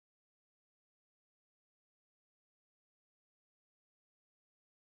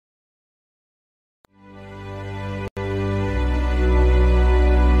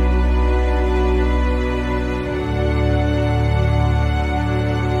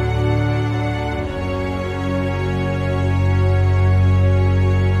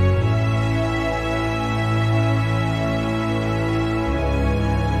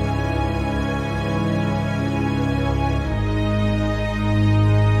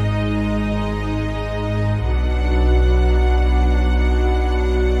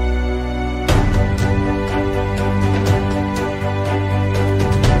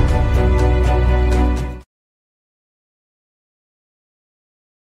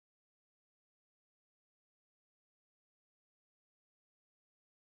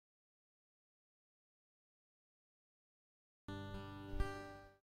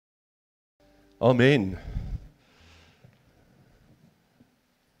Amen.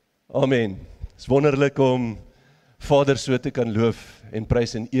 Amen. Het is wonderlik om Vader so te kan loof en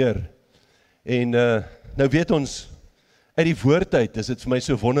prys en eer. En nou weet ons, uit die woord uit is dit vir my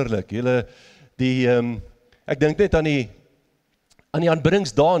so wonderlik. Ek dink net aan die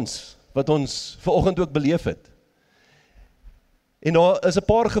aanbiddingsdans wat ons vanoggend ook beleef het. En daar is 'n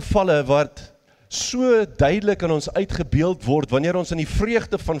paar gevalle wat so duidelik aan ons uitgebeeld word, wanneer ons in die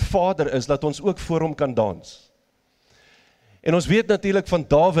vreugde van Vader is, dat ons ook voor hom kan dans. En ons weet natuurlik van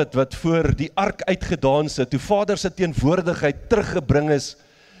Dawid, wat voor die ark uitgedans het, toe Vader se teenwoordigheid teruggebring is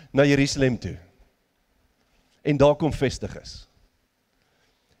na Jerusalem toe. En daar kom vestig is.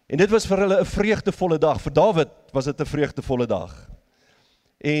 En dit was vir hulle 'n vreugdevolle dag. Vir Dawid was dit 'n vreugdevolle dag.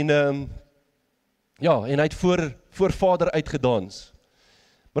 En en hy het voor Vader uitgedans.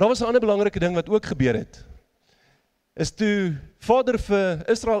 Maar daar was 'n ander belangrike ding wat ook gebeur het. Is toe Vader vir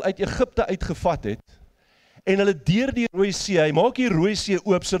Israel uit Egipte uitgevat het, en hulle deur die Rooi See, hy maak die Rooi See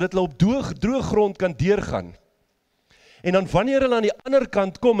oop, sodat hulle op droë grond kan deurgaan. En dan wanneer hulle aan die ander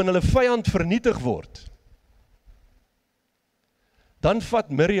kant kom, en hulle vyand vernietig word, dan vat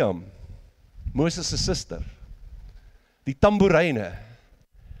Miriam, Moses se suster, die tamboeryne,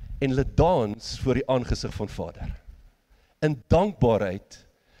 en hulle dans voor die aangesig van Vader, in dankbaarheid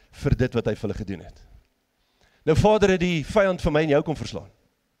vir dit wat hy vir hulle gedoen het. Nou Vader het die vyand vir my en jou kom verslaan.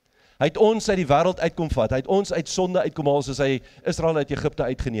 Hy het ons uit die wêreld uitkom vat, hy het ons uit sonde uitkom haal, soos hy Israel uit Egipte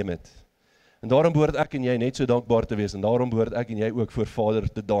uitgeneem het. En daarom behoort ek en jy net so dankbaar te wees, en daarom behoort ek en jy ook voor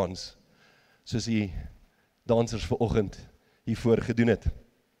Vader te dans, soos die dansers vanoggend hiervoor gedoen het.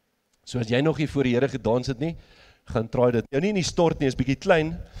 So as jy nog hier voor die Here gedans het nie, gaan try dit. Jou nie in die stort nie, is bietjie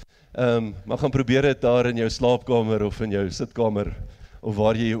klein, maar gaan probeer dit daar in jou slaapkamer of in jou sitkamer, of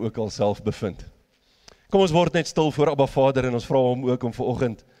waar jy jou ook al self bevind. Kom ons word net stil voor Abba Vader, en ons vra hom ook om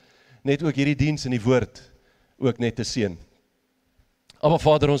vanoggend net ook hierdie diens in die woord ook net te seën. Abba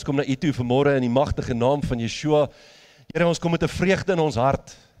Vader, ons kom na U toe vanmôre in die magtige naam van Yeshua. Here, ons kom met 'n vreugde in ons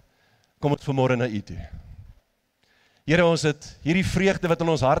hart. Kom ons vanmôre na U toe. Here, ons het hierdie vreugde wat in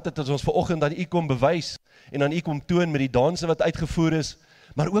ons hart het, as ons vanoggend aan U kom bewys en aan U kom toon met die danse wat uitgevoer is,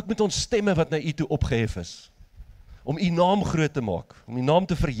 maar ook met ons stemme wat na U toe opgehef is. Om U naam groot te maak, om U naam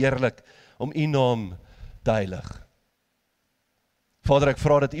te verheerlik, om U naam te heilig. Vader, ek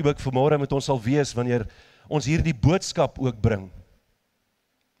vra dat U ook vanmôre met ons sal wees, wanneer ons hierdie boodskap ook bring.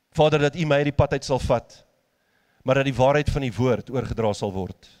 Vader, dat U my uit die pad uit sal vat, maar dat die waarheid van die woord oorgedra sal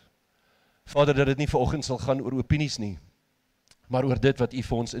word. Vader, dat dit nie vanoggend sal gaan oor opinies nie, maar oor dit wat U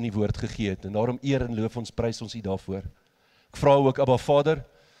vir ons in die woord gegee het, en daarom eer en loof ons, prys ons U daarvoor. Ek vra ook, Abba Vader,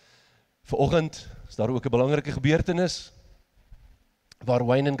 vanoggend is daar ook 'n belangrike gebeurtenis, waar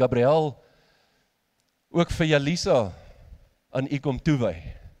Wayne en Gabriel ook vir Jalisa aan U kom toewy.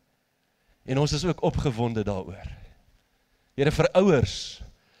 En ons is ook opgewonde daaroor. Here, vir ouers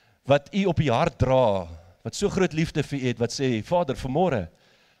wat U op die hart dra, wat so groot liefde vir U het, wat sê, Vader, vanmôre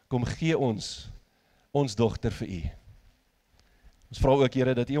kom gee ons dogter vir U. Ons vra ook,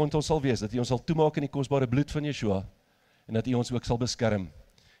 Here, dat U ons sal wees, dat U ons sal toemaak in die kosbare bloed van Yeshua, en dat U ons ook sal beskerm.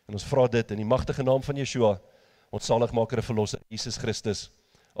 En ons vra dit in die magtige naam van Yeshua, ons saligmaker en verlosser, Jesus Christus.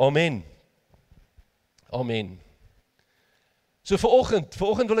 Amen. Amen. So vanoggend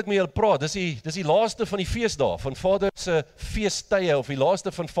wil ek met julle praat, dis die laaste van die feesdae, van Vader se feestydde, of die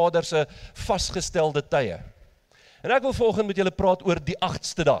laaste van Vader se vasgestelde tye. En ek wil vanoggend met julle praat oor die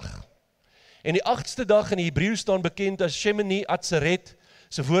 8ste dag. En die 8ste dag in die Hebreëus staan bekend as Shemini Atzeret,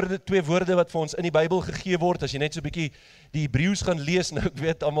 se twee woorde wat vir ons in die Bybel gegee word. As jy net so 'n bietjie die Hebreëus gaan lees, nou ek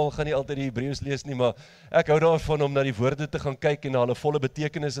weet almal gaan nie altyd die Hebreëus lees nie, maar ek hou daarvan om na die woorde te gaan kyk en na hulle volle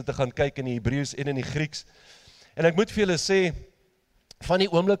betekenisse te gaan kyk in die Hebreëus en in die Grieks. En ek moet vir julle sê, van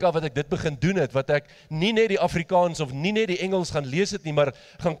die oomblik af wat ek dit begin doen het, wat ek nie net die Afrikaans of nie net die Engels gaan lees het nie, maar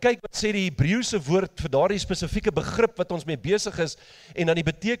gaan kyk wat sê die Hebreëse woord vir daardie spesifieke begrip wat ons mee besig is, en dan die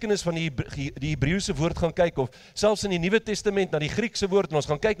betekenis van die Hebreëse woord gaan kyk, of selfs in die Nuwe Testament na die Griekse woord, en ons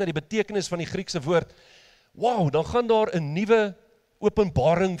gaan kyk na die betekenis van die Griekse woord. Wow, dan gaan daar 'n nuwe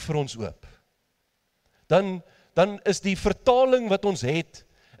openbaring vir ons oop. Dan is die vertaling wat ons het,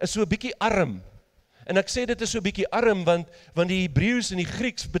 is so 'n bietjie arm. En ek sê dit is so 'n bietjie arm, want die Hebreëus en die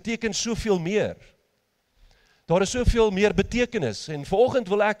Grieks beteken soveel meer. Daar is soveel meer betekenis, en vanoggend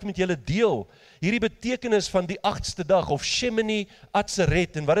wil ek met julle deel hierdie betekenis van die 8ste dag, of Shemini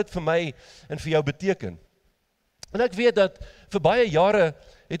Atzeret, en wat dit vir my en vir jou beteken. En ek weet dat vir baie jare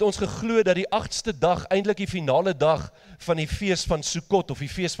het ons geglo dat die 8ste dag eintlik die finale dag van die fees van Sukkot, of die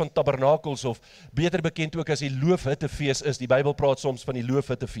fees van Tabernakels, of beter bekend ook as die Loofhuttefees is. Die Bybel praat soms van die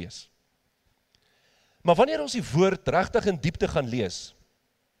Loofhuttefees. Maar wanneer ons die woord regtig in diepte gaan lees,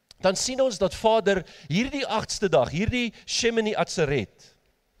 dan sien ons dat Vader hierdie 8ste dag, hierdie Shemini Atzeret,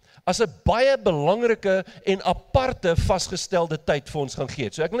 as 'n baie belangrike en aparte vasgestelde tyd vir ons gaan gee.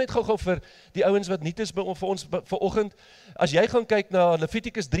 So ek wil net gou vir die ouens wat nie is vir ons vanoggend, as jy gaan kyk na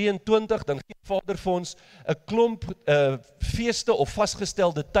Levitikus 23, dan gee Vader vir ons 'n klomp feeste of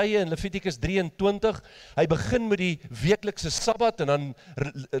vasgestelde tye in Levitikus 23. Hy begin met die weeklikse Sabbat en dan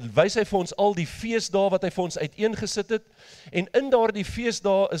wys hy vir ons al die feesdae wat hy vir ons uiteengesit het. En in daardie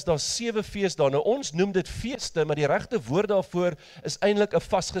feesdae is daar 7 feesdae. Nou ons noem dit feeste, maar die regte woord daarvoor is eintlik 'n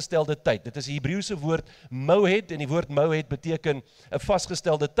vasgestelde tyd. Dit is die Hebreëse woord moed en die woord moed beteken 'n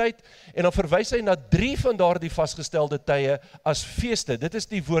vasgestelde tyd en dan verwys hy na 3 van daardie vasgestelde tye as feeste. Dit is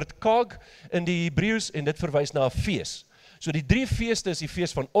die woord kag in die Hebreëus en dit verwys na 'n fees. So die 3 feeste is die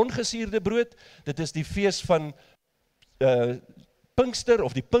fees van ongesuurde brood, dit is die fees van Pinkster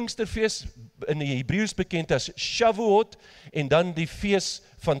of die Pinksterfees in die Hebreëus bekend as Shavuot en dan die fees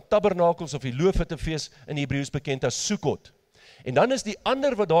van Tabernakels of die Loofhuttefees in die Hebreëus bekend as Sukkot. En dan is die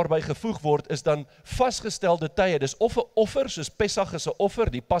ander wat daarby gevoeg word, is dan vasgestelde tye. Dis of 'n offer, soos Pessach is 'n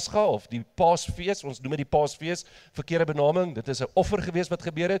offer, die Pascha of die Paasfees, ons noem dit die Paasfees, verkeerde benaming, dit is 'n offer gewees wat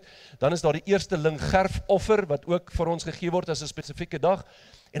gebeur het. Dan is daar die eersteling gerfoffer, wat ook vir ons gegee word as 'n spesifieke dag.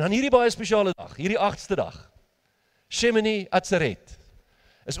 En dan hierdie baie spesiale dag, hierdie 8ste dag, Shemini Atzeret,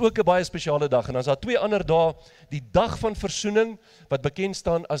 is ook 'n baie spesiale dag. En dan is daar 2 ander dae, die dag van versoening, wat bekend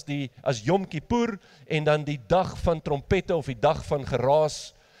staan as Yom Kippur, en dan die dag van trompette, of die dag van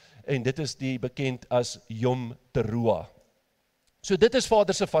geraas, en dit is die bekend as Yom Teruah. So dit is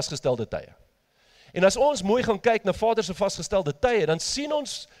Vader se vasgestelde tye. En as ons mooi gaan kyk na Vader se vasgestelde tye, dan sien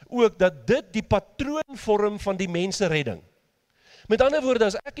ons ook dat dit die patroon vorm van die menseredding. Met ander woorde,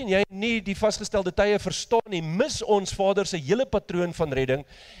 as ek en jy nie die vasgestelde tye verstaan nie, mis ons Vader se hele patroon van redding,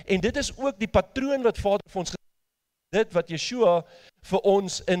 en dit is ook die patroon wat Vader vir ons dit wat Yeshua vir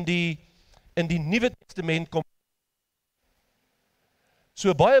ons in die Nuwe Testament kom. So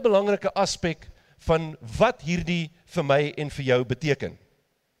 'n baie belangrike aspek van wat hierdie vir my en vir jou beteken.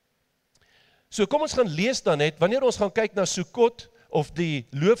 So kom ons gaan lees dan net, wanneer ons gaan kyk na Sukkot of die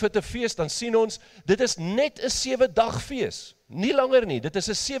Loofhuttefees, dan sien ons, dit is net 'n 7-dag fees. Nie langer nie, dit is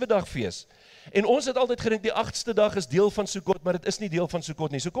 'n 7-dag fees. En ons het altyd gedink die 8ste dag is deel van Sukkot, maar dit is nie deel van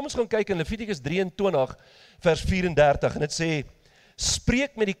Sukkot nie. So kom ons gaan kyk in Levitikus 23 vers 34 en dit sê: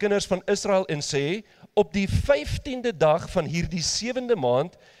 "Spreek met die kinders van Israel en sê: op die 15de dag van hierdie 7de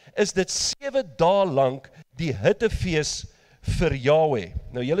maand is dit 7 dae lank die hittefees vir Jahweh."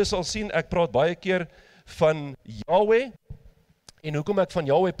 Nou julle sal sien, ek praat baie keer van Jahweh. En hoekom ek van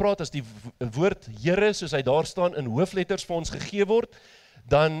Jahweh praat, as die woord Here, soos hy daar staan, in hoofletters vir ons gegee word,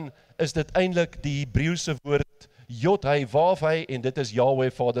 dan is dit eintlik die Hebreëse woord Yod-Heh-Vav-Heh, en dit is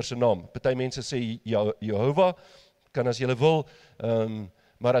Jahweh Vader se naam. Party mense sê Jehovah, kan as julle wil,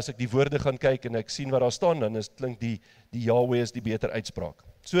 maar as ek die woorde gaan kyk en ek sien wat daar staan, dan klink die Jahweh is die beter uitspraak.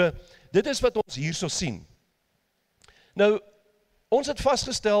 So, dit is wat ons hierso sien. Nou, ons het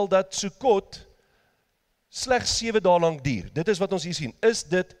vasgestel dat Sukkot slegs 7 dae lank duur. Dit is wat ons hier sien. Is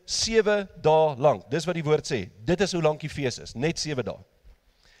dit 7 dae lank? Dis wat die woord sê. Dit is hoe lank die fees is. Net 7 dae.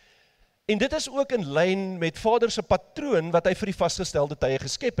 En dit is ook in lyn met Vader se patroon wat hy vir die vasgestelde tye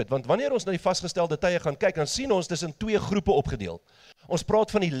geskep het. Want wanneer ons na die vasgestelde tye gaan kyk, dan sien ons dis in 2 groepe opgedeel. Ons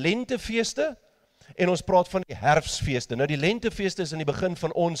praat van die lentefeeste en ons praat van die herfsfeeste. Nou die lentefeeste is in die begin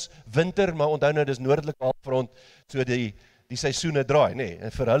van ons winter, maar onthou nou dis noordelike halfrond, so die seisoene draai, nee.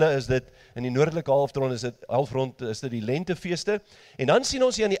 En vir hulle is dit, in die noordelike halfrond is dit die lentefeeste. En dan sien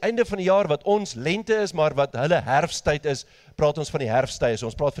ons hier aan die einde van die jaar, wat ons lente is, maar wat hulle herfsttyd is, praat ons van die herfsttye. So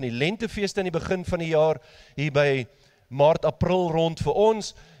ons praat van die lentefeeste in die begin van die jaar, hier by Maart, April rond vir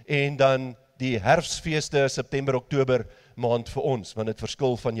ons, en dan die herfsfeeste September, Oktober maand vir ons, want dit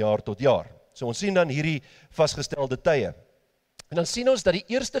verskil van jaar tot jaar. So ons sien dan hierdie vasgestelde tye. En dan sien ons dat die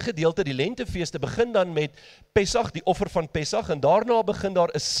eerste gedeelte, die lentefeeste, begin dan met Pessach, die offer van Pessach, en daarna begin daar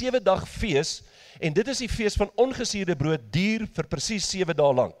 'n 7-dag fees, en dit is die fees van ongesuurde brood, duur vir presies 7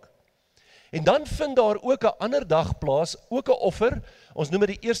 dae lank. En dan vind daar ook 'n ander dag plaas, ook 'n offer, ons noem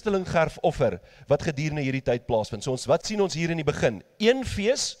dit die eersteling gerfoffer, wat gedurende hierdie tyd plaasvind. So wat sien ons hier in die begin? 1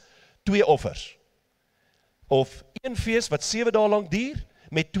 fees, 2 offers. Of 1 fees wat 7 dae lank duur,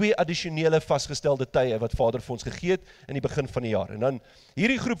 met 2 addisionele vasgestelde tye wat Vader vir ons gegee het in die begin van die jaar. En dan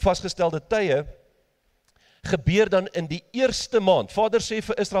hierdie groep vasgestelde tye gebeur dan in die eerste maand. Vader sê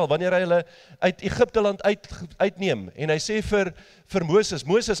vir Israel, wanneer hy hulle uit Egipte land uitneem, en hy sê vir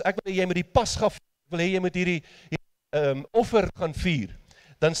Moses, ek wil hê jy moet die Pascha, ek wil hê jy moet hierdie offer gaan vier.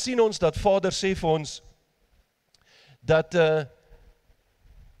 Dan sien ons dat Vader sê vir ons, dat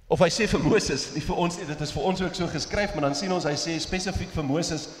of hy sê vir Moses, nie vir ons nie, dit is vir ons ook so geskryf, maar dan sien ons, hy sê spesifiek vir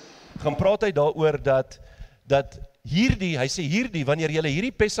Moses, gaan praat hy daaroor dat hierdie, hy sê hierdie, wanneer julle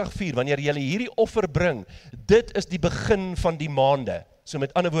hierdie Pessach vier, wanneer julle hierdie offer bring, dit is die begin van die maande. So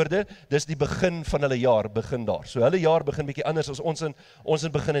met ander woorde, dis die begin van hulle jaar, begin daar. So hulle jaar begin bietjie anders as ons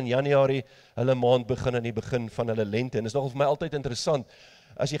begin in Januarie, hulle maand begin in die begin van hulle lente. En dit is nog vir my altyd interessant,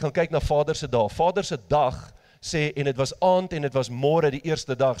 as jy gaan kyk na Vader se dag. Vader se dag sê, en dit was aand en dit was môre die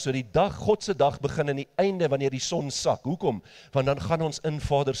eerste dag. So die dag, God se dag begin in die einde wanneer die son sak. Hoekom? Want dan gaan ons in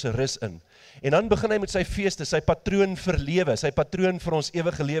Vader se rus in. En dan begin hy met sy feeste, sy patroon vir lewe, sy patroon vir ons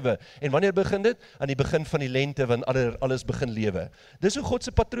ewige lewe. En wanneer begin dit? Aan die begin van die lente, wanneer alles begin lewe. Dis hoe God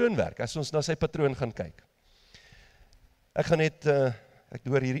se patroon werk, as ons na sy patroon gaan kyk. Ek gaan net, ek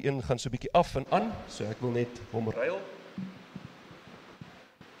hoor hierdie een gaan so 'n bietjie af en aan, so ek wil net hom ruil.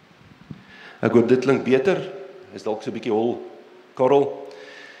 Ek hoop dit klink beter, is dalk so 'n bietjie hol, Karel.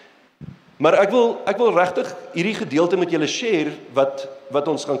 Maar ek wil regtig hierdie gedeelte met julle share, wat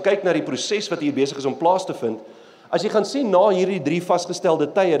ons gaan kyk na die proses wat hier besig is om plaas te vind. As jy gaan sien na hierdie 3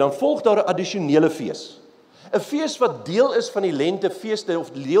 vasgestelde tye, dan volg daar 'n addisionele fees. 'n Fees wat deel is van die lente feeste,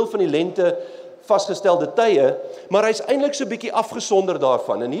 of deel van die lente vasgestelde tye, maar hy's eintlik so 'n bietjie afgesonder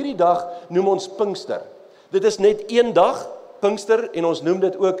daarvan. En hierdie dag noem ons Pinkster. Dit is net een dag, Pinkster, en ons noem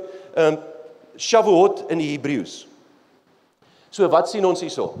dit ook Shavuot in die Hebreëus. So wat sien ons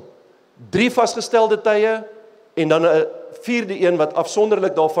hierso? 3 vasgestelde tye en dan 'n 4de een wat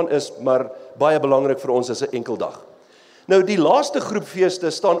afsonderlik daarvan is, maar baie belangrik vir ons is 'n enkel dag. Nou die laaste groep feeste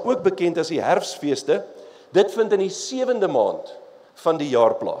staan ook bekend as die herfsfeeste. Dit vind in die 7de maand van die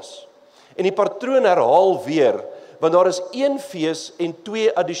jaar plaas. En die patroon herhaal weer, want daar is 1 fees en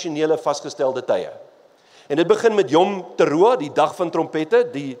 2 addisionele vasgestelde tye. En dit begin met Yom Teruah, die dag van trompette,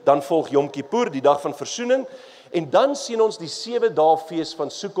 dan volg Yom Kippur, die dag van versoening, en dan sien ons die 7 dae fees van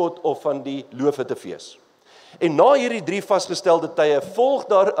Sukkot of van die Loofhuttefees. En na hierdie 3 vasgestelde tye volg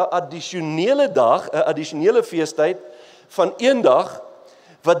daar 'n addisionele dag, 'n addisionele feestyd van 1 dag,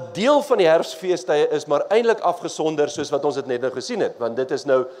 wat deel van die herfsfeestye is, maar eintlik afgesonder soos wat ons dit net nou gesien het, want dit is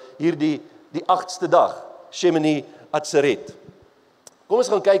nou hier die 8ste dag, Shemini Atzeret. Kom ons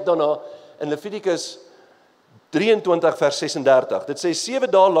gaan kyk daarna in Levitikus 23 vers 36. Dit sê 7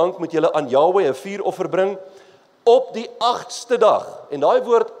 dae lank moet julle aan Jahwe 'n vuuroffer bring op die 8ste dag. En daai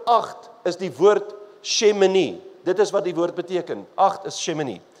woord 8 is die woord Shemini. Dit is wat die woord beteken. 8 is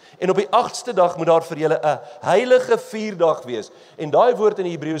Shemini. En op die 8ste dag moet daar vir julle 'n heilige vuurdag wees. En daai woord in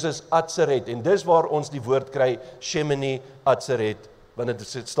die Hebreëus is Atzeret. En dis waar ons die woord kry Shemini Atzeret, want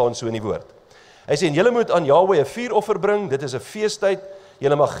dit staan so in die woord. Hy sê en julle moet aan Jahwe 'n vuuroffer bring. Dit is 'n feestyd.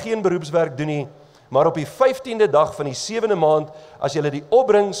 Julle mag geen beroepswerk doen nie. Maar op die 15de dag van die 7de maand, as julle die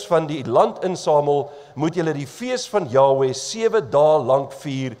opbrengs van die land insamel, moet julle die fees van Jahwe 7 dae lank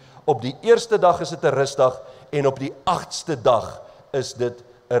vier. Op die 1ste dag is dit 'n rusdag en op die 8ste dag is dit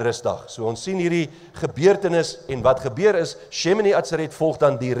 'n rusdag. So ons sien hierdie gebeurtenis en wat gebeur is, Shemini Atzeret volg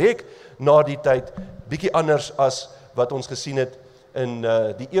dan direk na die tyd, bietjie anders as wat ons gesien het in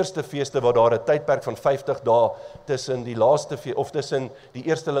die eerste feeste waar daar 'n tydperk van 50 dae tussen die laaste fees of tussen die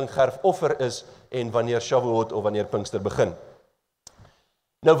eersteling gerfoffer is en wanneer Shavuot of wanneer Pinkster begin.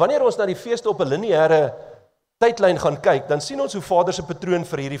 Nou wanneer ons na die feeste op 'n lineêre tydlyn gaan kyk, dan sien ons hoe Vader se patroon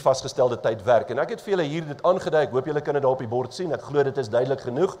vir hierdie vasgestelde tyd werk. En ek het vir julle hier dit aangedui, ek hoop julle kan dit daar op die bord sien, ek glo dit is duidelik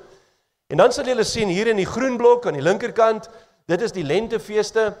genoeg. En dan sal julle sien hier in die groen blok aan die linkerkant, dit is die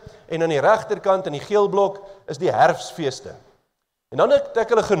lentefeeste en aan die regterkant in die geel blok is die herfsfeeste. En dan het ek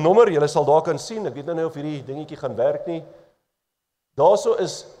hulle genommer, julle sal daar kan sien, ek weet nou nie of hierdie dingetjie gaan werk nie. Daarso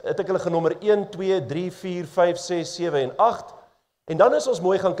het ek hulle genommer 1, 2, 3, 4, 5, 6, 7 en 8. En dan as ons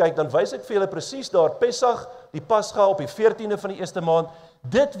mooi gaan kyk, dan wys ek vir julle presies daar, Pessach, die Pascha op die 14de van die eerste maand,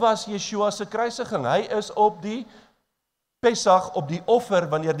 dit was Yeshua se kruisiging. Hy is op die Pessach, op die offer,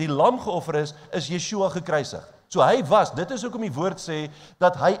 wanneer die lam geoffer is Yeshua gekruisig. So hy was, dit is hoekom die woord sê,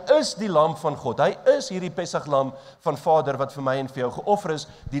 dat hy is die lam van God. Hy is hierdie Pessach lam van Vader wat vir my en vir jou geoffer is,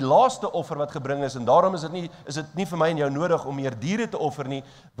 die laaste offer wat gebring is, en daarom is dit nie vir my en jou nodig om meer diere te offer nie,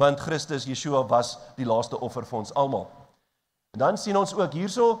 want Christus, Yeshua, was die laaste offer vir ons almal. En dan sien ons ook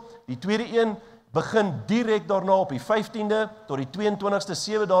hierso, die tweede een begin direk daarna op die 15de tot die 22ste,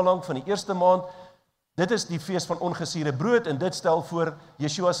 7 dae lank van die eerste maand. Dit is die fees van ongesierde brood en dit stel voor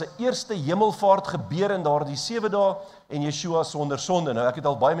Yeshua se eerste hemelvaart gebeur in daardie 7 dae en Yeshua sonder sonde. Nou ek het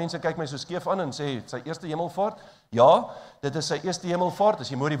al baie mense kyk my so skeef aan en sê sy eerste hemelvaart. Ja, dit is sy eerste hemelvaart. As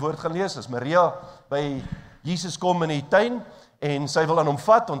jy mooi die woord gaan lees, as Maria by Jesus kom in die tuin en sy wil aan hom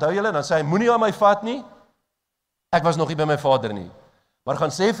vat, onthou julle, dan sê hy moenie aan my vat nie. Ek was nog nie by my Vader nie. maar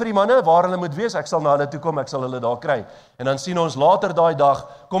gaan sê vir die manne waar hulle moet wees, ek sal na hulle toe kom, ek sal hulle daar kry. En dan sien ons later daai dag,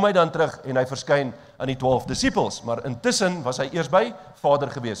 kom hy dan terug en hy verskyn aan die 12 disippels, maar intussen was hy eers by Vader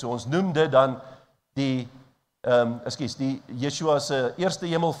gewees. So ons noem dit dan die Yeshua se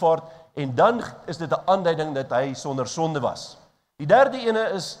eerste hemelvaart, en dan is dit 'n aanduiding dat hy sonder sonde was. Die derde ene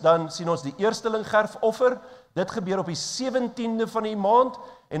is, dan sien ons die eersteling gerfoffer. Dit gebeur op die 17de van die maand,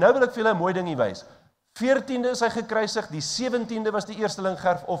 en nou wil ek vir julle 'n mooi ding hier wys. 14de is hy gekruisig, die 17de was die eersteling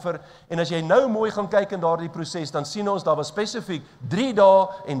gerfoffer, en as jy nou mooi gaan kyk in daardie proses, dan sien ons, daar was spesifiek 3 dae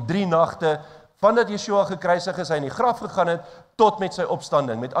en 3 nagte, vandat Yeshua gekruisig is, hy in die graf gegaan het, tot met sy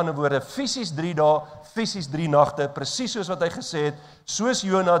opstanding. Met ander woorde, fisies 3 dae, fisies 3 nagte, presies soos wat hy gesê het, soos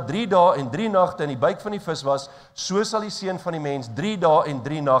Jona 3 dae en 3 nagte in die buik van die vis was, so sal die seun van die mens 3 dae en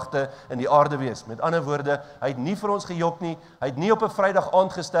 3 nagte in die aarde wees. Met ander woorde, hy het nie vir ons gejok nie, hy het nie op 'n Vrydag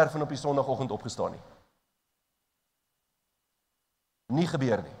aand gesterf en op die Sondagoggend opgestaan nie. Nie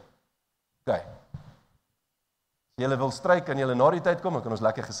gebeur nie. OK. As julle wil stryk, kan julle na die tyd kom, dan kan ons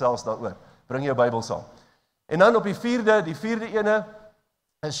lekker gesels daaroor. Bring jou Bybel saam. En dan op die vierde ene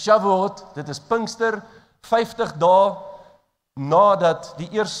is Shavuot, dit is Pinkster, 50 dae nadat die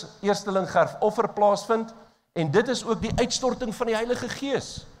eersteling gerfoffer plaasvind, en dit is ook die uitstorting van die Heilige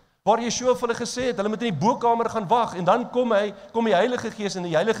Gees, waar Yeshua vir hulle gesê het, hulle moet in die bokamer gaan wag, en dan kom die Heilige Gees, en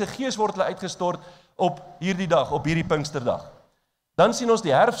die Heilige Gees word hulle uitgestort op hierdie dag, op hierdie Pinksterdag. Dan sien ons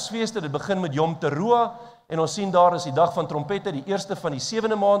die herfsfeeste, dit begin met Yom Teruah, en ons sien daar is die dag van trompette, die eerste van die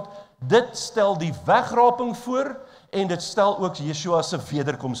 7de maand. Dit stel die wegraping voor, en dit stel ook Yeshua se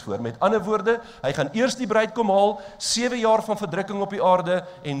wederkoms voor. Met ander woorde, hy gaan eers die bruidkom haal, 7 jaar van verdrukking op die aarde,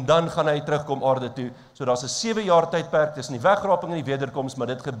 en dan gaan hy terugkom aarde toe. So daar's 'n 7 jaar tydperk tussen die wegraping en die wederkoms, maar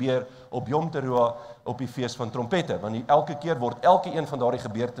dit gebeur op Yom Teruah, op die fees van trompette, want elke keer word elke een van daardie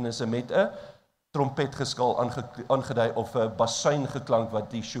gebeurtenisse met 'n trompetgeskal aangedui, of 'n basuin geklank, wat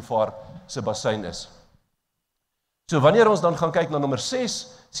die shofar se basuin is. So wanneer ons dan gaan kyk na nommer 6,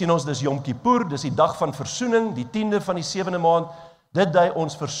 sien ons dis Yom Kippur, dis die dag van versoening, die 10de van die 7de maand. Dit dui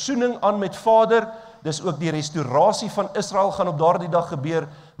ons versoening aan met Vader. Dis ook die restaurasie van Israel gaan op daardie dag gebeur,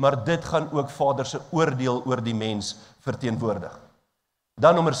 maar dit gaan ook Vader se oordeel oor die mens verteenwoordig.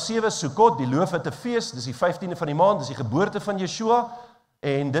 Dan nommer 7, Sukkot, die loofhutte fees, dis die 15de van die maand, dis die geboorte van Yeshua,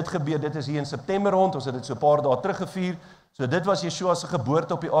 en dit gebeur, dit is hier in September rond, ons het dit so 'n paar dae teruggevier. So dit was Yeshua se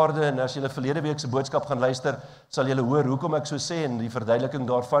geboorte op die aarde, en as julle verlede week se boodskap gaan luister, sal julle hoor hoekom ek so sê en die verduideliking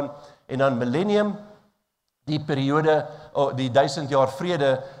daarvan. En dan millennium, die periode, die 1000 jaar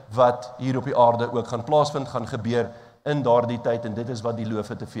vrede wat hier op die aarde ook gaan plaasvind, gaan gebeur in daardie tyd, en dit is wat die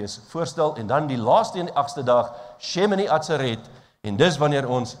loofhuttefees voorstel. En dan die laaste en die 8ste dag, Shemini Atzeret, en dis wanneer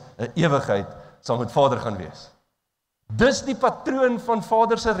ons 'n ewigheid sal met Vader gaan wees. Dis die patroon van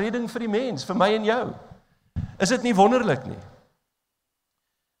Vader se redding vir die mens, vir my en jou. Is dit nie wonderlik nie?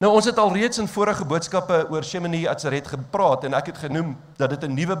 Nou, ons het al reeds in vorige boodskappe oor Shemini Atzeret gepraat, en ek het genoem dat dit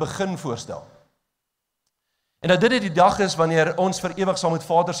 'n nuwe begin voorstel. En dat dit die dag is wanneer ons vir ewig saam met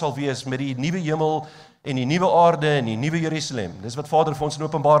Vader sal wees, met die nuwe hemel en die nuwe aarde en die nuwe Jerusalem. Dis wat Vader vir ons in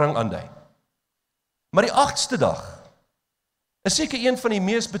Openbaring aandui. Maar die 8ste dag is seker een van die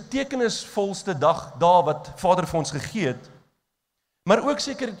mees betekenisvolste dae wat Vader vir ons gegee het, maar ook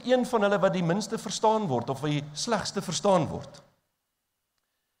seker een van hulle wat die minste verstaan word, of die slegste verstaan word.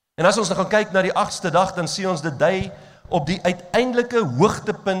 En as ons nou gaan kyk na die 8ste dag, dan sien ons dit dui op die uiteindelike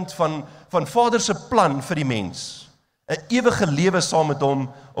hoogtepunt van Vader se plan vir die mens. 'n Ewige lewe saam met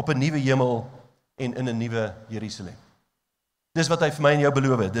hom op 'n nuwe hemel en in 'n nuwe Jerusalem. Dis wat hy vir my en jou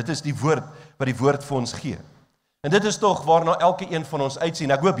beloof het. Dit is die woord wat die woord vir ons gee. En dit is tog waarna elke een van ons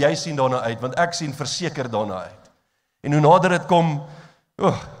uitsien. Ek hoop jy sien daarna uit, want ek sien verseker daarna uit. En hoe nader dit kom,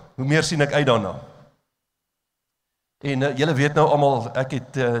 hoe meer sien ek uit daarna. En julle weet nou almal, ek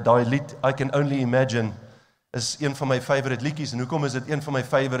het daai lied I Can Only Imagine is een van my favorite liedjies. En hoekom is dit een van my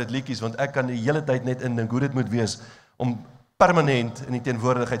favorite liedjies? Want ek kan die hele tyd net indink hoe dit moet wees om permanent in die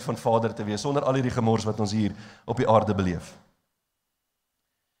teenwoordigheid van Vader te wees, sonder al hierdie gemors wat ons hier op die aarde beleef.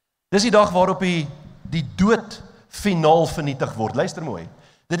 Dis die dag waarop die dood finaal vernietig word. Luister mooi.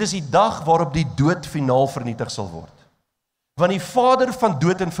 Dit is die dag waarop die dood finaal vernietig sal word. Want die vader van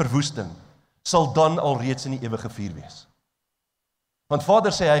dood en verwoesting sal dan alreeds in die ewige vuur wees. Want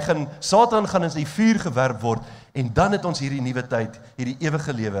Vader sê Satan gaan in die vuur gewerp word, en dan het ons hierdie nuwe tyd, hierdie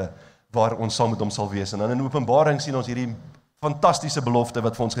ewige lewe waar ons saam met hom sal wees. En dan in Openbaring sien ons hierdie fantastiese belofte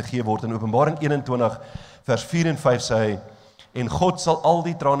wat vir ons gegee word. In Openbaring 21 vers 4 en 5 sê hy, en God sal al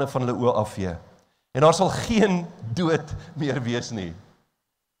die trane van hulle oë afvee. En daar sal geen dood meer wees nie.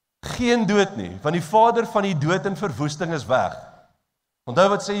 Geen dood nie, want die vader van die dood en verwoesting is weg. Onthou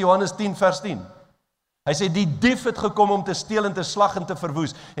wat sê Johannes 10 vers 10. Hy sê, die dief het gekom om te steel en te slag en te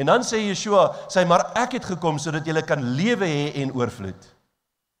verwoes. En dan sê Yeshua, maar ek het gekom sodat julle kan lewe hê en oorvloed.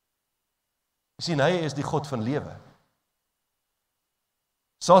 Jy sien, hy is die God van lewe.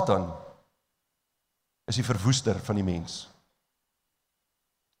 Satan is die verwoester van die mens.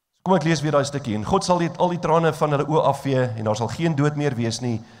 Kom ek lees weer daai stukkie, en God sal al die trane van hulle oë afvee, en daar sal geen dood meer wees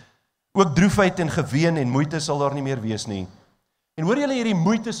nie. Ook droefheid en geween en moeite sal daar nie meer wees nie. En hoor julle, hierdie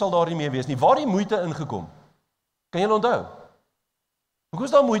moeite sal daar nie meer wees nie. Waar die moeite ingekom? Kan julle onthou? Hoekom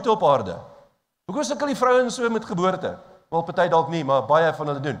is daar moeite op aarde? Hoekom sukkel die vrouens so met geboorte? Wel, party dalk nie, maar baie van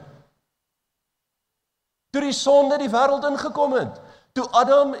hulle doen. Toe die sonde die wêreld ingekom het, toe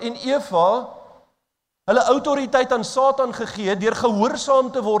Adam en Eva hulle autoriteit aan Satan gegee het deur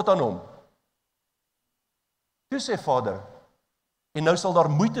gehoorsaam te word aan hom. Toe sê Vader, en nou sal daar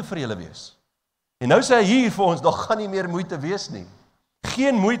moeite vir julle wees. En nou sê hy hier vir ons, daar gaan nie meer moeite wees nie.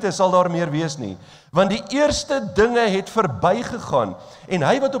 Geen moeite sal daar meer wees nie, want die eerste dinge het verbygegaan, en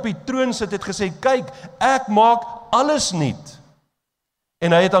hy wat op die troon sit het gesê, kyk, ek maak alles nuut.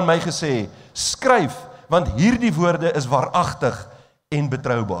 En hy het aan my gesê, skryf, want hierdie woorde is waaragtig en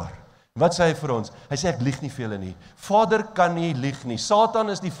betroubaar. Wat sê hy vir ons? Hy sê, ek lieg nie vir julle nie. Vader kan nie lieg nie. Satan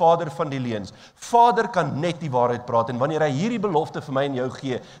is die vader van die leuns. Vader kan net die waarheid praat, en wanneer hy hierdie belofte vir my en jou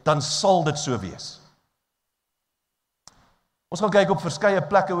gee, dan sal dit so wees. Ons gaan kyk op verskeie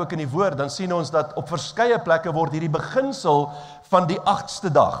plekke ook in die woord, dan sien ons dat op verskeie plekke word hierdie beginsel van die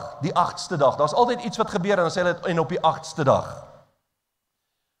 8ste dag, daar's altyd iets wat gebeur, en dan sê hulle, en op die 8ste dag,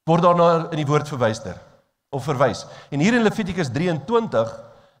 word daarna in die woord verwys. En hier in Levitikus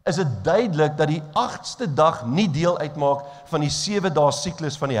 23, is dit duidelik dat die 8ste dag nie deel uitmaak van die 7 dae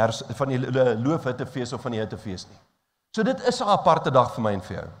siklus van die loofhuttefees of van die hittefees nie. So dit is 'n aparte dag vir my en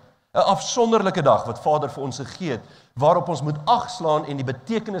vir jou. 'n Afsonderlike dag wat Vader vir ons gegee het, waarop ons moet ag slaan en die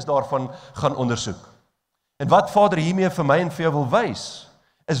betekenis daarvan gaan ondersoek. En wat Vader hiermee vir my en vir jou wil wys,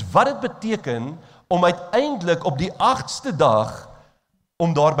 is wat dit beteken om uiteindelik op die 8ste dag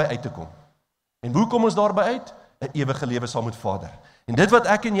om daarby uit te kom. En hoe kom ons daarby uit? 'n ewige lewe saam met Vader. En dit wat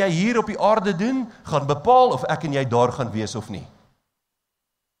ek en jy hier op die aarde doen, gaan bepaal of ek en jy daar gaan wees of nie.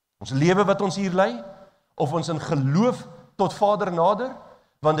 Ons lewe wat ons hier lei, of ons in geloof tot Vader nader,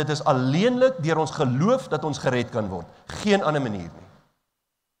 want dit is alleenlik deur ons geloof dat ons gered kan word. Geen ander manier nie.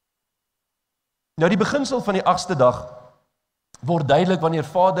 Nou die beginsel van die 8ste dag word duidelik wanneer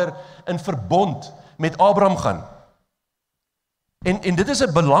Vader in verbond met Abraham gaan. En dit is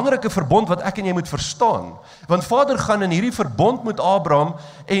 'n belangrike verbond wat ek en jy moet verstaan, want Vader gaan in hierdie verbond met Abraham,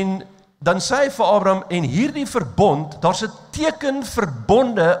 en dan sê hy vir Abraham, en hierdie verbond, daar's 'n teken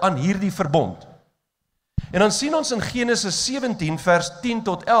verbonde aan hierdie verbond. En dan sien ons in Genesis 17 vers 10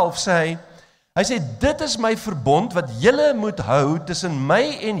 tot 11 sê hy sê, dit is my verbond wat julle moet hou tussen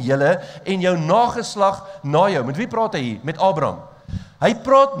my en julle en jou nageslag na jou. Met wie praat hy hier? Met Abraham. Hy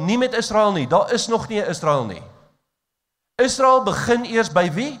praat nie met Israel nie, daar is nog nie 'n Israel nie. Israel begin eers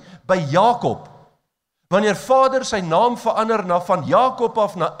by wie? By Jakob. Wanneer Vader sy naam verander van Jakob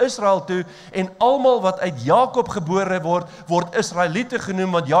af na Israel toe, en almal wat uit Jakob gebore word Israeliete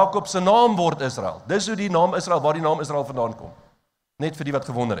genoem, want Jakob se naam word Israel. Dis hoe die naam Israel, waar die naam Israel vandaan kom. Net vir die wat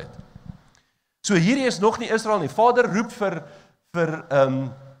gewonder het. So hierdie is nog nie Israel nie. Vader roep vir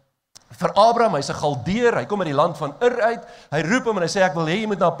Abraham, hy's 'n Galdeer, hy kom uit die land van Ur uit, hy roep hom en hy sê, ek wil hê jy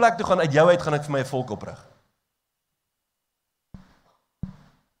moet na 'n plek toe gaan, uit jou uit gaan ek vir my 'n volk oprig.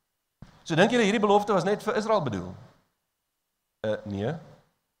 So dink julle hierdie belofte was net vir Israel bedoel? Nee.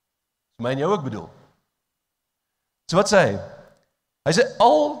 Is my en jou ook bedoel. So wat sê hy? Hy sê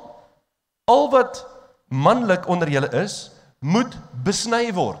al wat manlik onder julle is, moet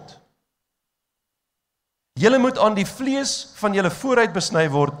besny word. Julle moet aan die vlees van julle vooruit besny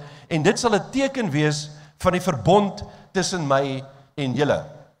word, en dit sal 'n teken wees van die verbond tussen my en julle.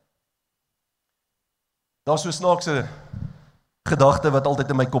 Daar's so snaakse gedagte wat altyd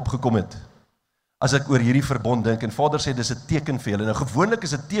in my kop gekom het, as ek oor hierdie verbond dink, en Vader sê, dis 'n teken vir julle. Nou gewoonlik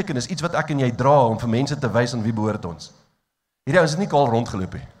is 'n teken, is iets wat ek en jy dra, om vir mense te wys aan wie behoort ons. Hierdie ouens het nie kaal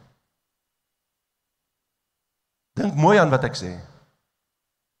rondgeloop nie. Dink mooi aan wat ek sê.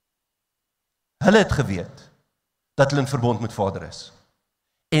 Hulle het geweet, dat hulle in verbond met Vader is.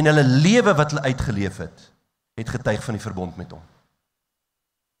 En hulle lewe wat hulle uitgeleef het getuig van die verbond met hom.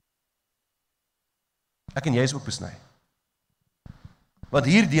 Ek en jy is ook besny. Want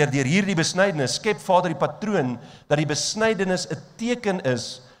deur hierdie besnydenis skep Vader die patroon dat die besnydenis 'n teken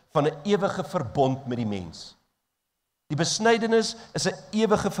is van 'n ewige verbond met die mens. Die besnydenis is 'n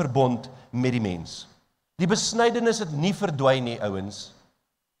ewige verbond met die mens. Die besnydenis het nie verdwyn nie, ouens.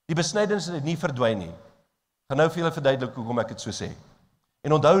 Die besnydenis het nie verdwyn nie. Gaan nou vir julle verduidelik hoekom ek dit so sê.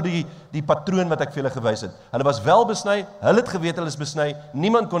 En onthou die patroon wat ek vir julle gewys het. Hulle was wel besny, hulle het geweet hulle is besny,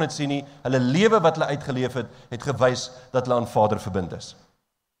 niemand kon dit sien nie, hulle lewe wat hulle uitgeleef het gewys dat hulle aan Vader verbind is.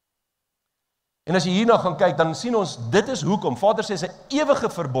 En as jy hierna gaan kyk, dan sien ons, dit is hoekom, Vader sê, is 'n ewige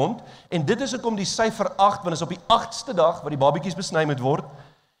verbond, en dit is hoekom die syfer 8, want is op die 8ste dag, wat die babietjies besny moet word,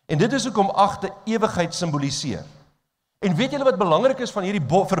 en dit is hoekom 8 'n ewigheid simboliseer. En weet julle wat belangrik is van hierdie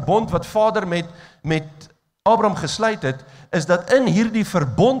verbond wat Vader met Abraham gesluit het, is dat in hierdie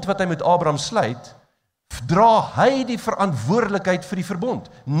verbond wat hy met Abraham sluit, dra hy die verantwoordelikheid vir die verbond,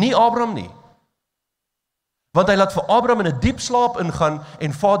 nie Abraham nie. Want hy laat vir Abraham in 'n diep slaap ingaan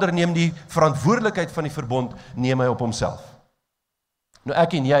en Vader neem die verantwoordelikheid van die verbond, neem hy op homself. Nou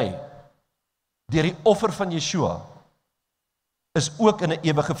ek en jy, deur die offer van Yeshua, is ook in 'n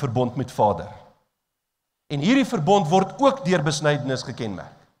ewige verbond met Vader. En hierdie verbond word ook deur besnydenis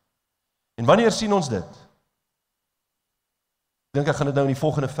gekenmerk. En wanneer sien ons dit? Ek dink ek gaan dit nou in die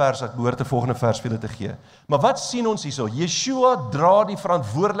volgende vers, ek behoort die volgende vers vir julle te gee. Maar wat sien ons hierso? Yeshua dra die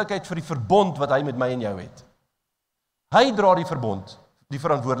verantwoordelikheid vir die verbond wat hy met my en jou het. Hy dra die verbond, die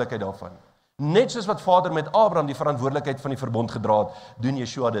verantwoordelikheid daarvan. Net soos wat Vader met Abraham die verantwoordelikheid van die verbond gedra het, doen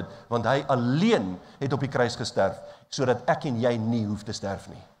Yeshua dit, want hy alleen het op die kruis gesterf, sodat ek en jy nie hoef te sterf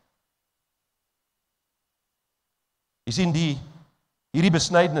nie. Jy sien, hierdie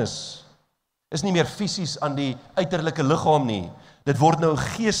besnydenis is nie meer fisies aan die uiterlike liggaam nie, dit word nou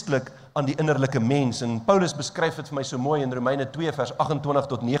geestelik aan die innerlike mens, en Paulus beskryf dit vir my so mooi in Romeine 2 vers 28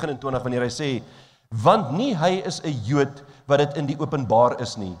 tot 29, wanneer hy sê, want nie hy is 'n Jood wat dit in die openbaar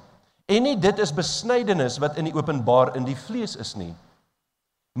is nie, en nie dit is besnydenis wat in die openbaar in die vlees is nie,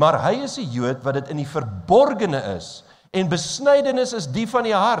 maar hy is 'n Jood wat dit in die verborgene is, en besnydenis is die van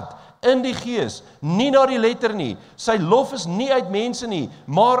die hart, in die gees, nie na die letter nie, sy lof is nie uit mense nie,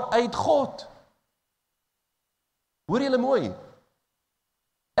 maar uit God. Hoor julle mooi,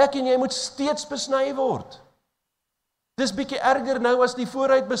 ek en jy moet steeds besny word. Dis bietjie erger nou as die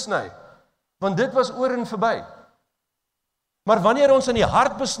vooruit besny, want dit was oor en verby. Maar wanneer ons in die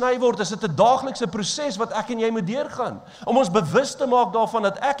hart besny word, is dit 'n daaglikse proses wat ek en jy moet deurgaan, om ons bewus te maak daarvan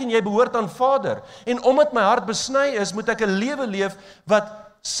dat ek en jy behoort aan Vader, en omdat my hart besny is, moet ek 'n lewe leef wat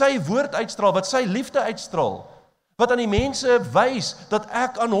sy woord uitstraal, wat sy liefde uitstraal, wat aan die mense wys dat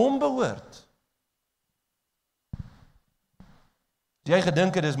ek aan hom behoort. As jy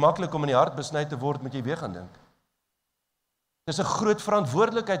gedink het, dis maklik om in die hart besny te word, moet jy weer gaan dink. Dis 'n groot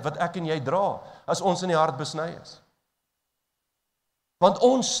verantwoordelikheid wat ek en jy dra, as ons in die hart besny is. Want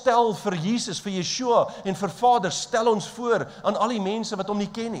ons stel vir Jesus, vir Yeshua en vir Vader, stel ons voor aan al die mense wat hom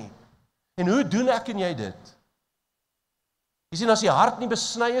nie ken nie. En hoe doen ek en jy dit? Jy sien, as die hart nie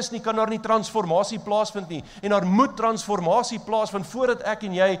besny is nie, kan daar nie transformasie plaasvind nie. En daar moet transformasie plaasvind voordat ek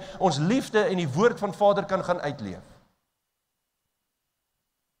en jy ons liefde en die woord van Vader kan gaan uitleef.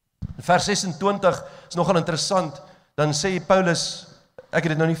 Vers 26 is nogal interessant, dan sê Paulus, ek het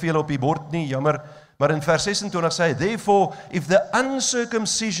dit nou nie vir julle op die bord nie, jammer, maar in vers 26 sê hy, therefore, if the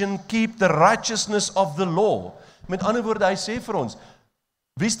uncircumcision keep the righteousness of the law. Met ander woorde, hy sê vir ons,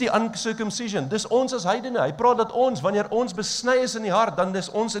 wie is die uncircumcision? Dis ons as heidene. Hy praat dat ons, wanneer ons besny is in die hart, dan is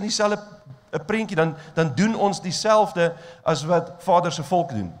ons in dieselfde prentjie, dan doen ons dieselfde as wat Vader se volk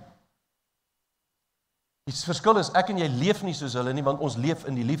doen. Die verskil is, ek en jy leef nie soos hulle nie, want ons leef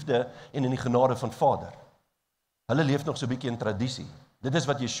in die liefde en in die genade van Vader. Hulle leef nog so 'n bietjie in tradisie. Dit is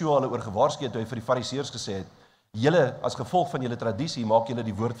wat Yeshua hulle oor gewaarsku het, toe hy vir die fariseërs gesê het, julle, as gevolg van julle tradisie, maak julle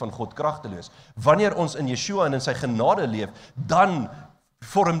die woord van God kragteloos. Wanneer ons in Yeshua en in sy genade leef, dan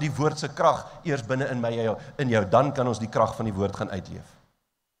vorm die woord se krag eers binne in my in jou, dan kan ons die krag van die woord gaan uitleef.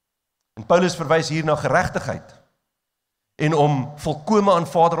 En Paulus verwys hier na geregtigheid en om volkome aan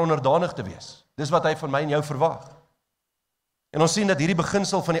Vader onderdanig te wees. Dis wat hy van my en jou verwag. En ons sien dat hierdie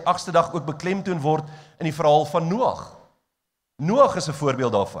beginsel van die 8ste dag ook beklemtoon word in die verhaal van Noag. Noag is 'n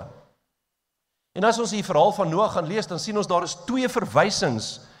voorbeeld daarvan. En as ons die verhaal van Noag gaan lees, dan sien ons daar is 2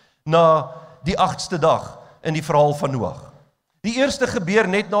 verwysings na die 8ste dag in die verhaal van Noag. Die eerste gebeur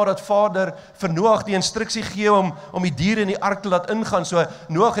net nadat Vader vir Noag die instruksie gee om die diere in die ark te laat ingaan. So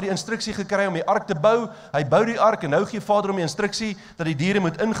Noag het die instruksie gekry om die ark te bou. Hy bou die ark en nou gee Vader hom die instruksie dat die diere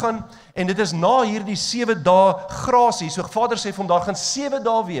moet ingaan. En dit is na hierdie 7 dae grasie. So Vader sê vir hom, daar gaan 7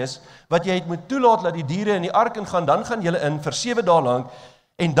 dae wees wat jy het moet toelaat dat die diere in die ark ingaan. Dan gaan julle in vir 7 dae lank.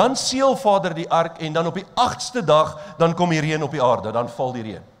 En dan seël Vader die ark en dan op die 8ste dag dan kom die reën op die aarde, dan val die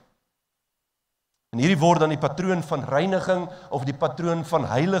reën. En hierdie word dan die patroon van reiniging of die patroon van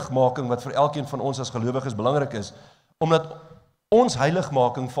heiligmaking wat vir elkeen van ons as gelowiges belangrik is, omdat ons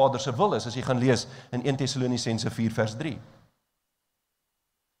heiligmaking Vader se wil is, as jy gaan lees in 1 Tessalonisense 4 vers 3.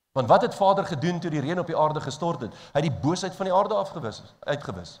 Want wat het Vader gedoen toe die reën op die aarde gestort het? Hy het die boosheid van die aarde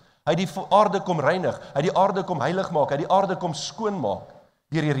uitgewis. Hy het die aarde kom reinig, hy het die aarde kom heilig maak, hy het die aarde kom skoonmaak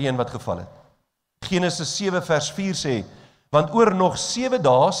deur die reën wat geval het. Genesis 7 vers 4 sê, want oor nog 7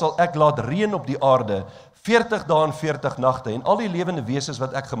 dae sal ek laat reën op die aarde, 40 dae en 40 nagte, en al die lewende wesens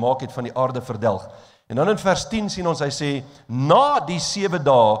wat ek gemaak het van die aarde verdelg. En dan in vers 10 sien ons, hy sê, na die 7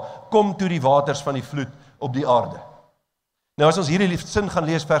 dae kom toe die waters van die vloed op die aarde. Nou as ons hierdie sin gaan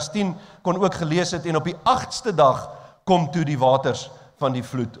lees, vers 10 kon ook gelees het, en op die 8ste dag kom toe die waters van die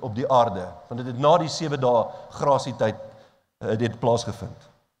vloed op die aarde, want dit het na die 7 dae grasietyd dit plaasgevind.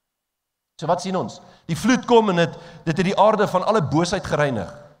 So wat sien ons? Die vloed kom en dit het die aarde van alle boosheid gereinig.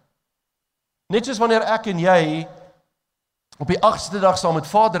 Net soos wanneer ek en jy op die 8ste dag saam met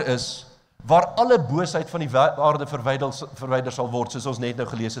Vader is, waar alle boosheid van die aarde verwyder sal word, soos ons net nou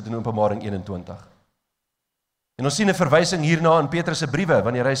gelees het in Openbaring 21. En ons sien 'n verwysing hierna in Petrus se briewe,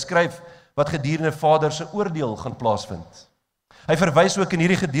 wanneer hy skryf wat gedurende Vader se oordeel gaan plaasvind. Hy verwys ook in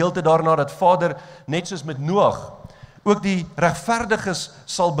hierdie gedeelte daarna dat Vader, net soos met Noag, ook die regverdiges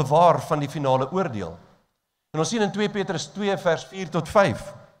sal bewaar van die finale oordeel. En ons sien in 2 Petrus 2 vers 4 tot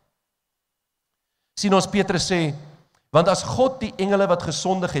 5, sien ons Petrus sê, want as God die engele wat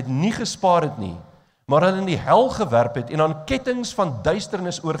gesondig het nie gespaar het nie, maar hulle in die hel gewerp het en aan kettinge van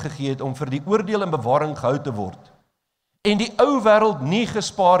duisternis oorgegee het om vir die oordeel en bewaring gehou te word, en die ou wêreld nie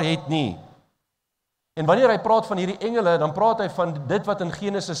gespaar het nie. En wanneer hy praat van hierdie engele, dan praat hy van dit wat in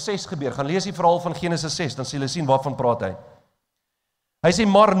Genesis 6 gebeur. Gaan lees die verhaal van Genesis 6, dan sal julle sien waarvan praat hy. Hy sê,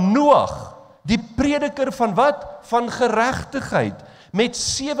 maar Noag, die prediker van wat? Van geregtigheid, met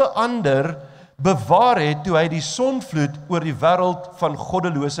 7 ander bewaar het, toe hy die sonvloed oor die wêreld van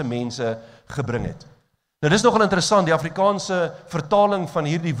goddelose mense gebring het. Nou dis nogal interessant, die Afrikaanse vertaling van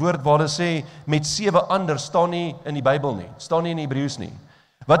hierdie woord waar hulle sê, met 7 ander, staan nie in die Bybel nie, staan nie in die Hebreëus nie.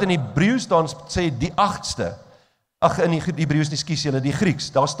 Wat in die Hebreëus staan, sê die 8ste, in die Hebreëus nie, skus julle, die Grieks,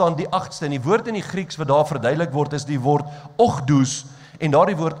 daar staan die 8ste, en die woord in die Grieks wat daar verduidelik word, is die woord ogdous, en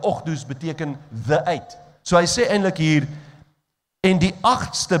daardie woord ogdous beteken the 8. So hy sê eintlik hier, en die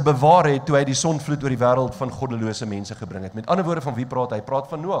 8ste bewaar het, toe hy die sonvloed oor die wêreld van goddelose mense gebring het. Met ander woorde, van wie praat hy? Hy praat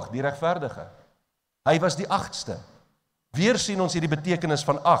van Noag, die regverdige. Hy was die 8ste. Weer sien ons hier die betekenis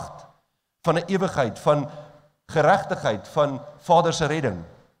van 8, van 'n ewigheid, van geregtigheid, van Vader se redding.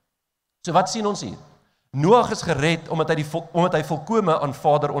 So wat sien ons hier? Noag is gered omdat hy volkome aan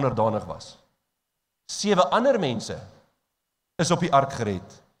Vader onderdanig was. 7 ander mense is op die ark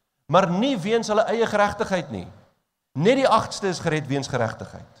gered, maar nie weens hulle eie geregtigheid nie. Net die 8ste is gered weens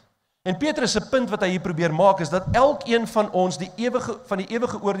geregtigheid. En Petrus se punt wat hy hier probeer maak is dat elkeen van ons van die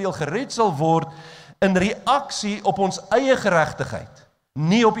ewige oordeel gered sal word in reaksie op ons eie geregtigheid,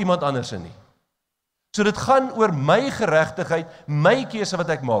 nie op iemand anders se nie. So dit gaan oor my geregtigheid, my keuse wat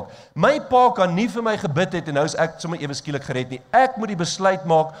ek maak. My pa kan nie vir my gebid het en nou is ek sommer ewe skielik gered nie. Ek moet die besluit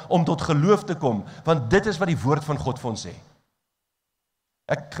maak om tot geloof te kom, want dit is wat die woord van God vir ons sê.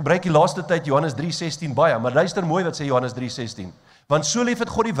 Ek gebruik die laaste tyd Johannes 3:16 baie, maar luister mooi wat sê Johannes 3:16. Want so lief het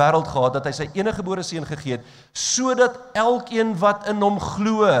God die wêreld gehad, dat hy sy eniggebore seun gegee het, sodat elkeen wat in hom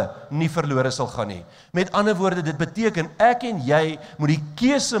glo, nie verlore sal gaan nie. Met ander woorde, dit beteken, ek en jy moet die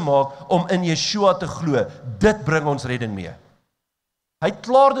keuse maak om in Yeshua te glo. Dit bring ons redding mee. Hy het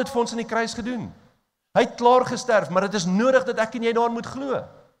klaar dit vir ons in die kruis gedoen. Hy het klaar gesterf, maar dit is nodig dat ek en jy daarin moet glo,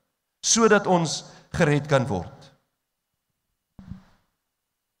 sodat ons gered kan word.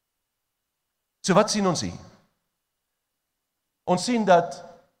 So wat sien ons hier? Ons sien dat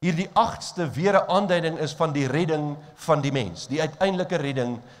hier die 8ste weer 'n aanduiding is van die redding van die mens, die uiteindelike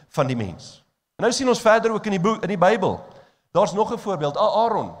redding van die mens. En nou sien ons verder ook in die Bybel. Daar's nog 'n voorbeeld,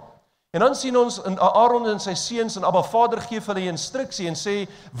 Aaron. En dan sien ons in Aaron en sy seuns en Abba Vader gee vir hulle instruksie en sê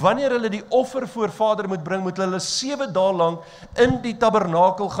wanneer hulle die offer voor Vader moet bring, moet hulle 7 dae lank in die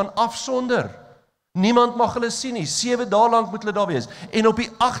tabernakel gaan afsonder. Niemand mag hulle sien nie, 7 dae lank moet hulle daar wees. En op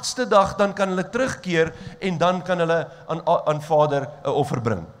die 8ste dag dan kan hulle terugkeer en dan kan hulle aan Vader 'n offer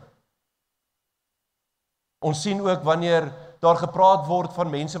bring. Ons sien ook wanneer daar gepraat word van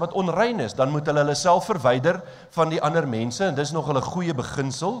mense wat onrein is, dan moet hulle self verwyder van die ander mense en dis nog 'n goeie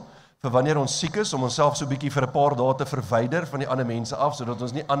beginsel vir wanneer ons siek is om onsself so 'n bietjie vir 'n paar dae te verwyder van die ander mense af sodat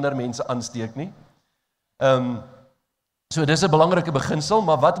ons nie ander mense aansteek nie. So dis 'n belangrike beginsel,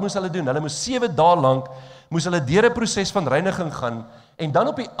 maar wat moes hulle doen? Hulle moes 7 dae lank moes hulle deur 'n proses van reiniging gaan en dan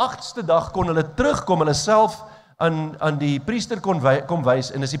op die 8ste dag kon hulle terugkom, hulle self aan die priester kom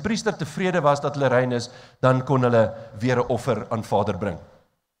wys en as die priester tevrede was dat hulle rein is, dan kon hulle weer 'n offer aan Vader bring.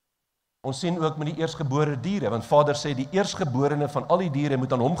 Ons sien ook met die eersgebore diere, want Vader sê die eersgeborene van al die diere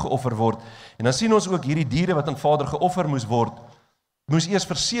moet aan hom geoffer word. En dan sien ons ook hierdie diere wat aan Vader geoffer moes word, moes eers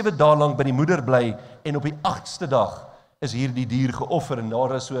vir 7 dae lank by die moeder bly, en op die 8ste dag is hierdie dier geoffer, en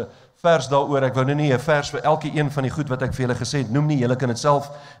daar is so vers daaroor. Ek wou nou nie 'n vers vir elke een van die goed wat ek vir julle gesê het noem nie, julle kan dit self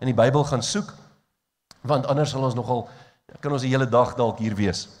in die Bybel gaan soek, want anders sal ons nogal, kan ons die hele dag dalk hier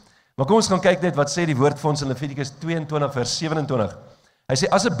wees. Maar kom ons gaan kyk net wat sê die woord vir ons in Levitikus 22 vers 27. Hy sê,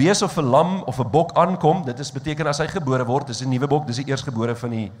 as 'n bees of 'n lam of 'n bok aankom, dit is beteken as hy gebore word, dis 'n nuwe bok, dis die eerstgebore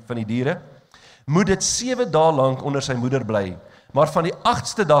van die diere, moet dit 7 dae lank onder sy moeder bly, maar van die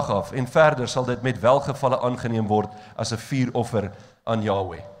 8ste dag af en verder sal dit met welgevalle aangeneem word as 'n vuuroffer aan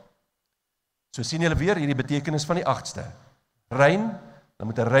Jahweh. So sien julle weer hierdie betekenis van die 8ste. Rein, dan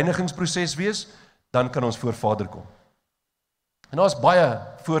moet 'n reinigingsproses wees, dan kan ons voor Vader kom. En daar's baie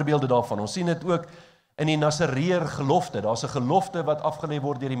voorbeelde daarvan. Ons sien dit ook in die Nasareer gelofte. Daar's 'n gelofte wat afgelê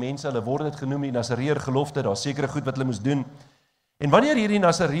word deur die mense. Hulle word dit genoem die Nasareer gelofte. Daar's sekere goed wat hulle moes doen. En wanneer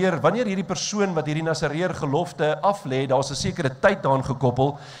hierdie persoon wat hierdie Nasareer gelofte aflê, daar's 'n sekere tyd daaraan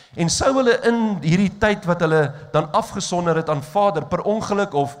gekoppel, en sou hulle in hierdie tyd wat hulle dan afgesonder het aan Vader, per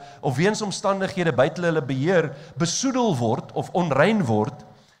ongeluk of weens omstandighede buite hulle beheer, besoedel word of onrein word,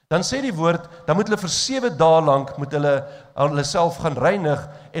 dan sê die woord, dan moet hulle vir 7 dae lank moet hulle self gaan reinig,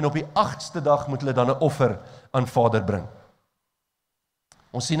 en op die 8ste dag moet hulle dan 'n offer aan Vader bring.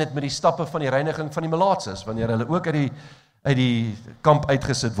 Ons sien dit met die stappe van die reiniging van die melaatses, wanneer hulle ook uit die kamp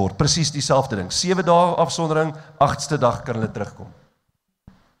uitgesit word, presies dieselfde ding, 7 dae afsondering, 8ste dag kan hulle terugkom.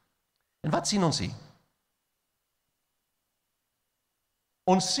 En wat sien ons hier?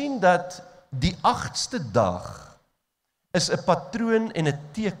 Ons sien dat die 8ste dag is 'n patroon en 'n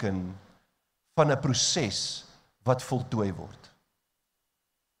teken van 'n proses wat voltooi word.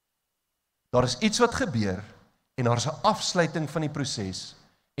 Daar is iets wat gebeur, en daar is 'n afsluiting van die proses,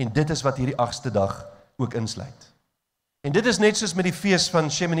 en dit is wat hierdie 8ste dag ook insluit. En dit is net soos met die fees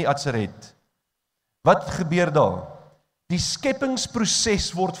van Shemini Atzeret. Wat gebeur daar? Die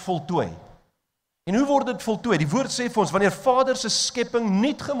skepingsproses word voltooi. En hoe word dit voltooi? Die woord sê vir ons, wanneer Vader se skepping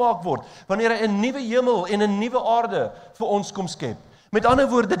nuut gemaak word, wanneer hy 'n nuwe hemel en 'n nuwe aarde vir ons kom skep. Met ander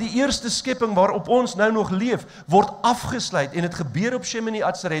woorde, die eerste skepping waarop ons nou nog leef, word afgesluit, en dit gebeur op Shemini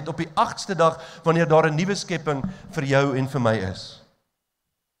Atzeret op die 8ste dag, wanneer daar 'n nuwe skepping vir jou en vir my is.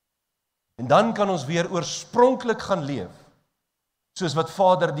 En dan kan ons weer oorspronklik gaan leef, soos wat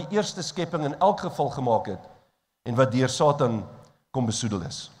Vader die eerste skepping in elk geval gemaak het, en wat deur Satan kom besoedel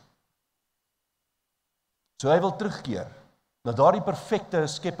is. So hy wil terugkeer na daardie perfekte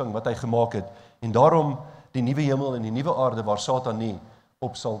skepping wat hy gemaak het, en daarom die nuwe hemel en die nuwe aarde waar Satan nie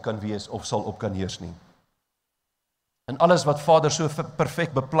op sal kan wees of sal op kan heers nie. En alles wat Vader so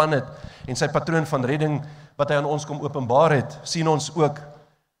perfek beplan het, en sy patroon van redding wat hy aan ons kom openbaar het, sien ons ook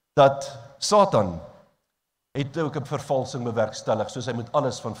dat Satan het ook 'n vervalsing bewerkstellig, soos hy met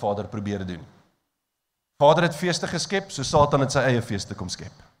alles van Vader probeer doen. Vader het feeste geskep, so Satan het sy eie feeste kom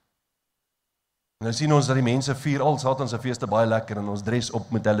skep. En nou sien ons dat die mense vier al Satan se feeste baie lekker, en ons dres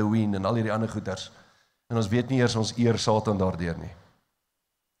op met Halloween en al hierdie ander goeters, en ons weet nie eers ons eer Satan daardeur nie.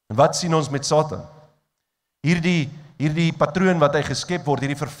 En wat sien ons met Satan? Hierdie patroon wat hy geskep word,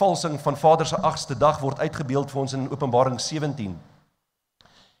 hierdie vervalsing van Vader se 8ste dag word uitgebeeld vir ons in Openbaring 17.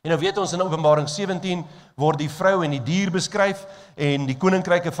 En nou weet ons in Openbaring 17 word die vrou en die dier beskryf, en die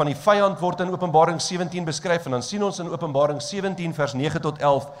koninkryke van die vyand word in Openbaring 17 beskryf, en dan sien ons in Openbaring 17 vers 9 tot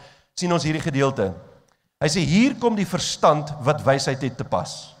 11, sien ons hierdie gedeelte. Hy sê, hier kom die verstand wat wysheid het te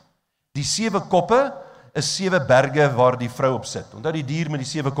pas. Die 7 koppe is 7 berge waar die vrou op sit. Onthou die dier met die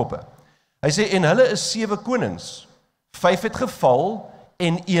 7 koppe. Hy sê, en hulle is 7 konings. 5 het geval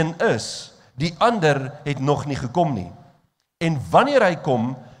en 1 is. Die ander het nog nie gekom nie. En wanneer hy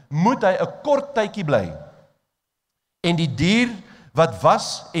kom, moet hy 'n kort tydjie bly. En die dier wat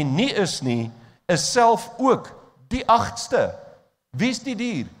was en nie is nie, is self ook die 8ste. Wie is die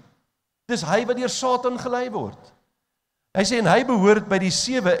dier? Dis hy wat deur Satan gelei word. Hy sê, en hy behoort by die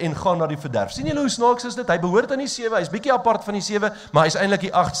 7 en gaan na die verderf. Sien julle hoe snaaks is dit? Hy behoort aan die 7, hy's bietjie apart van die 7, maar hy's eintlik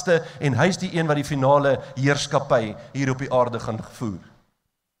die 8ste, en hy's die een wat die finale heerskappy hier op die aarde gaan voer.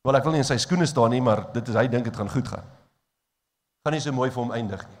 Wel, ek wil nie in sy skoene staan nie, maar hy dink dit gaan goed gaan. Gaan nie so mooi vir hom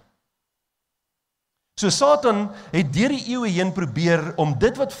eindig nie. So Satan het deur die eeue heen probeer om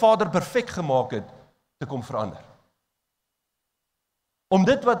dit wat Vader perfek gemaak het, te kom verander. Om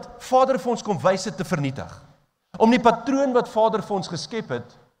dit wat Vader vir ons kom wys het te vernietig. Om die patroon wat Vader vir ons geskep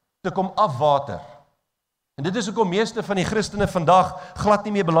het, te kom afwater. En dit is hoekom meeste van die Christene vandag glad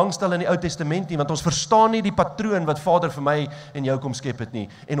nie meer belangstel in die Ou Testament nie, want ons verstaan nie die patroon wat Vader vir my en jou kom skep het nie.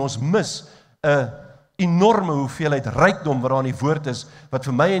 En ons mis 'n enorme hoeveelheid rykdom wat daar in die woord is, wat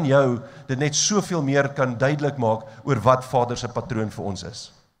vir my en jou dit net soveel meer kan duidelik maak oor wat Vader se patroon vir ons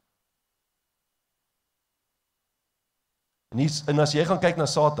is. En as jy gaan kyk na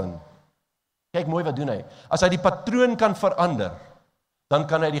Satan, kyk mooi wat doen hy. As hy die patroon kan verander, dan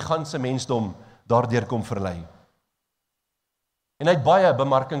kan hy die ganse mensdom daardeur kom verlei. En hy het baie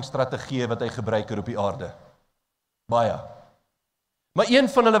bemarkingsstrategieë wat hy gebruik hier op die aarde. Baie. Maar een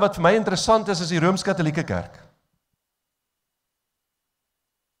van hulle wat vir my interessant is die Rooms-Katolieke Kerk.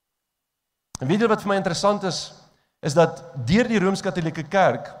 En weet jy wat vir my interessant is dat deur die Rooms-Katolieke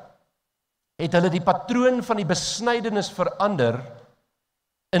Kerk het hulle die patroon van die besnydenis verander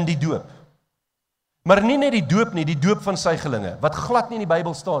in die doop. Maar nie net die doop nie, die doop van suigelinge, wat glad nie in die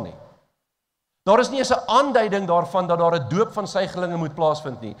Bybel staan nie. Daar is nie eens 'n aanduiding daarvan dat daar 'n doop van suigelinge moet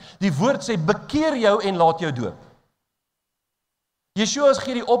plaasvind nie. Die woord sê, bekeer jou en laat jou doop. Yeshua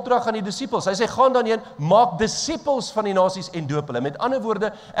gee die opdrag aan die disippels. Hy sê, gaan dan heen, maak disippels van die nasies en doop hulle. Met ander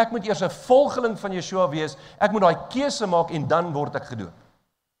woorde, ek moet eers 'n volgeling van Yeshua wees, ek moet daai keuse maak en dan word ek gedoop.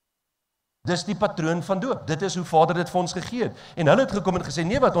 Dis die patroon van doop. Dit is hoe Vader dit vir ons gegee het. En hulle het gekom en gesê,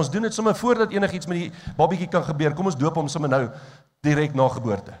 nee wat, ons doen dit sommer voordat enigiets met die babietjie kan gebeur. Kom ons doop hom sommer nou, direk na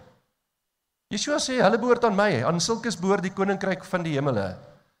geboorte. Yeshua sê, hulle behoort aan my, aan sulkes behoort die koninkryk van die hemele.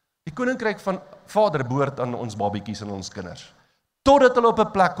 Die koninkryk van Vader behoort aan ons babietjies en ons kinders. Totdat hulle op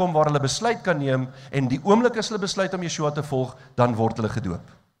 'n plek kom waar hulle besluit kan neem, en die oomblik as hulle besluit om Yeshua te volg, dan word hulle gedoop.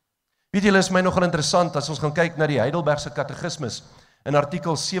 Weet julle, is my nogal interessant, as ons gaan kyk na die Heidelbergse Katekismus, in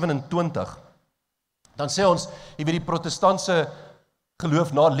artikel 27, dan sê ons, jy weet die protestantse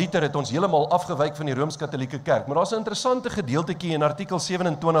geloof na Luther het ons heeltemal afgewyk van die Rooms-Katolieke Kerk, maar daar is 'n interessante gedeeltetjie in artikel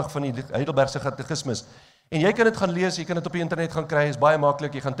 27 van die Heidelbergse Katekismus, en jy kan dit gaan lees, jy kan dit op die internet gaan kry, is baie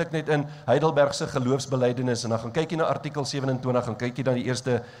maklik, jy gaan tik net in Heidelbergse geloofsbelijdenis, en dan gaan kyk jy na artikel 27, gaan kyk jy na die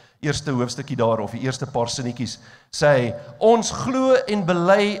eerste hoofstukkie daar, of die eerste paar sinnetjies, sê hy, ons glo en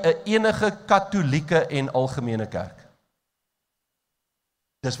bely 'n enige katolieke en algemene kerk.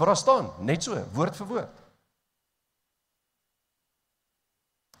 Dis wat daar staan, net so, woord vir woord.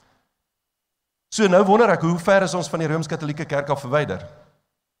 So nou wonder ek, hoe ver is ons van die Rooms-Katolieke Kerk af verwyder?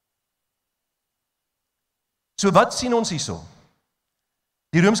 So wat sien ons hierso?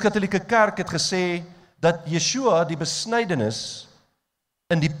 Die Rooms-Katolieke Kerk het gesê, dat Yeshua die besnydenis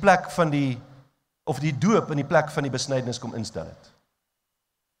in die plek van die doop in die plek van die besnydenis kom instel het.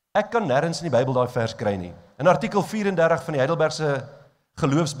 Ek kan nêrens in die Bybel daai vers kry nie. In artikel 34 van die Heidelbergse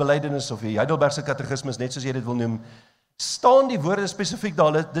geloofsbelijdenis, of die Heidelbergse Katekismus, net soos jy dit wil noem, staan die woorde spesifiek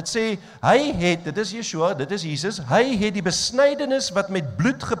daar, dit sê, dit is Yeshua, dit is Jesus, hy het die besnydenis wat met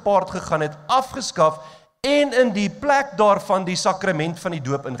bloed gepaard gegaan het, afgeskaf, en in die plek daarvan die sakrament van die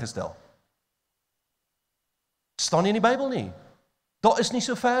doop ingestel. Staan nie in die Bybel nie. Daar is nie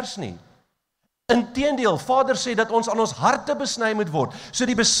so vers nie. Inteendeel, Vader sê dat ons aan ons harte besny moet word. So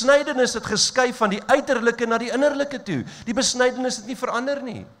die besnydenis het geskuif van die uiterlike na die innerlike toe. Die besnydenis het nie verander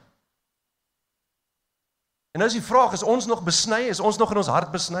nie. En nou is die vraag, is ons nog besny? Is ons nog in ons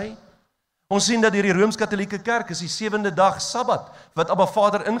hart besny? Ons sien dat hierdie Rooms-Katolieke Kerk is die 7de dag Sabbat, wat Abba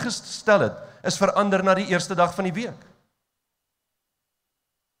Vader ingestel het, is verander na die eerste dag van die week.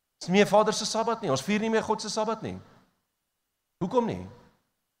 Dit is nie meer Vader se Sabbat nie, ons vier nie meer God se Sabbat nie. Hoekom nie?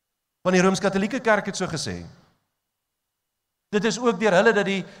 Want die Rooms-Katolieke Kerk het so gesê. Dit is ook deur hulle dat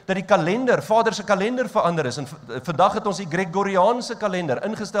die kalender, Vader se kalender verander is, en vandag het ons die Gregoriaanse kalender,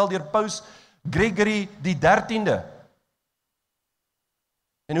 ingestel deur Paus Gregory die 13de.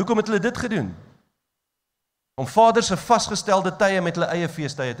 En hoekom het hulle dit gedoen? Om Vader se vasgestelde tye met hulle eie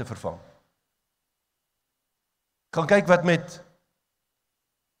feestye te vervang. Gaan kyk wat met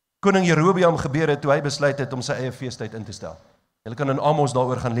koning Jerobeam gebeur het, toe hy besluit het om sy eie feestyd in te stel. Julle kan in Amos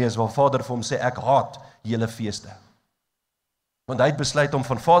daaroor gaan lees, waar Vader vir hom sê, ek haat julle feeste. Want hy het besluit om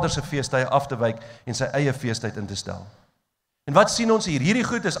van Vader se feestye af te wyk en sy eie feestyd in te stel. En wat sien ons hier? Hierdie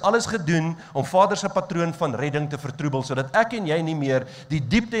goed is alles gedoen om Vader se patroon van redding te vertroebel, sodat ek en jy nie meer die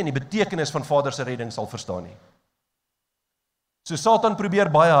diepte en die betekenis van Vader se redding sal verstaan nie. So Satan probeer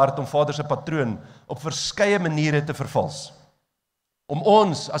baie hard om Vader se patroon op verskeie maniere te vervals. Om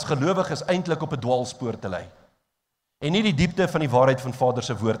ons as gelowiges eintlik op 'n dwaalspoor te lei. En nie die diepte van die waarheid van Vader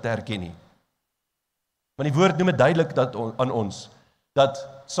se woord te erken nie. Want die woord noem dit duidelik aan ons, dat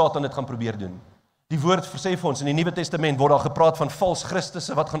Satan dit gaan probeer doen. Die woord sê vir ons, in die Nuwe Testament word daar gepraat van vals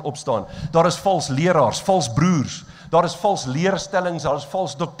Christusse wat gaan opstaan. Daar is vals leraars, vals broers, daar is vals leerstellings, daar is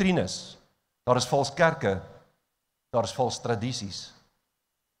vals doktrines, daar is vals kerke, daar is vals tradisies.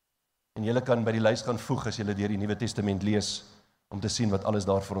 En julle kan by die lys gaan voeg as julle deur die Nuwe Testament lees, om te sien wat alles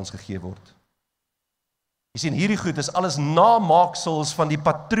daar vir ons gegee word. Jy sien, hierdie goed is alles namaaksels van die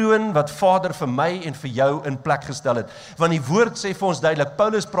patroon wat Vader vir my en vir jou in plek gestel het. Want die woord sê vir ons duidelik,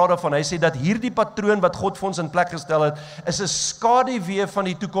 Paulus praat daarvan, hy sê dat hierdie patroon wat God vir ons in plek gestel het, is 'n skaduwee van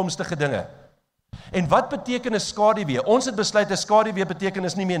die toekomstige dinge. En wat beteken 'n skaduwee? Ons het besluit 'n skaduwee beteken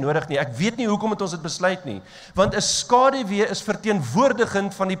is nie meer nodig nie. Ek weet nie hoekom het ons dit besluit nie. Want 'n skaduwee is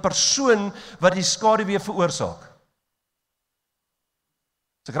verteenwoordigend van die persoon wat die skaduwee veroorsaak.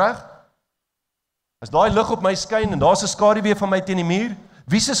 Is ek reg? As daai lig op my skyn en daar's 'n skaduwee van my teen die muur,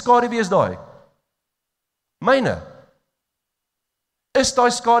 wie se skaduwee is daai? Myne. Is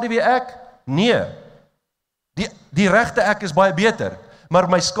daai skaduwee ek? Nee. Die regte ek is baie beter, maar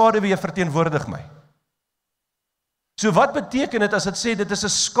my skaduwee verteenwoordig my. So wat beteken dit as dit sê dit is 'n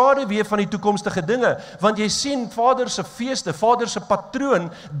skaduwee van die toekomstige dinge? Want jy sien Vader se feeste, Vader se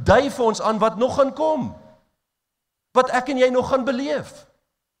patroon dui vir ons aan wat nog gaan kom. Wat ek en jy nog gaan beleef.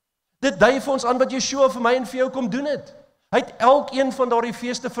 Dit dui vir ons aan wat Yeshua vir my en vir jou kom doen het. Hy het elkeen van daardie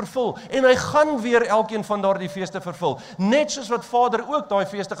feeste vervul en hy gaan weer elkeen van daardie feeste vervul. Net soos wat Vader ook daai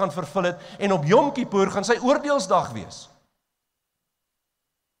feeste gaan vervul het en op Yom Kippur gaan sy oordeelsdag wees.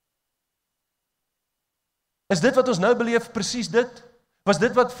 Is dit wat ons nou beleef presies dit? Was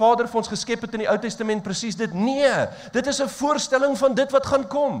dit wat Vader vir ons geskep het in die Ou Testament presies dit? Nee, dit is 'n voorstelling van dit wat gaan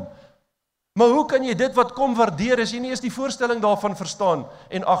kom. Maar hoe kan jy dit wat kom waardeer as jy nie eens die voorstelling daarvan verstaan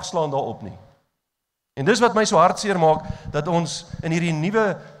en ag slaan daarop nie? En dis wat my so hartseer maak, dat ons in hierdie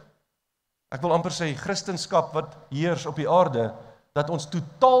nuwe, ek wil amper sê, Christendom wat heers op die aarde, dat ons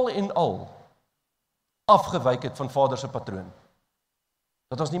totaal en al afgewyk het van Vader se patroon.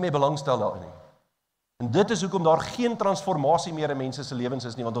 Dat ons nie meer belangstel daarin nie. En dit is hoekom daar geen transformasie meer in mense se lewens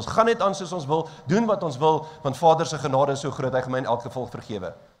is nie, want ons gaan net aan soos ons wil, doen wat ons wil, want Vader se genade is so groot, hy gaan my in elk geval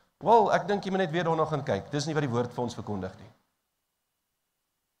vergewe. Wel, ek dink jy moet net weer daarna gaan kyk, dis nie wat die woord vir ons verkondig nie.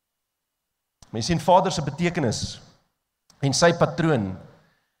 Maar jy sien Vader se betekenis en sy patroon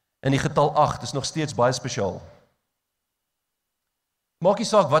in die getal 8 is nog steeds baie spesiaal. Maak nie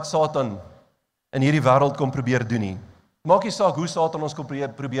saak wat Satan in hierdie wêreld kom probeer doen nie. Maak nie saak hoe Satan ons kom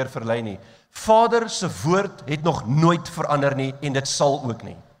probeer verlei nie. Vader se woord het nog nooit verander nie en dit sal ook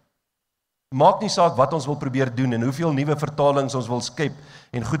nie. Maak nie saak wat ons wil probeer doen en hoeveel nuwe vertalings ons wil skep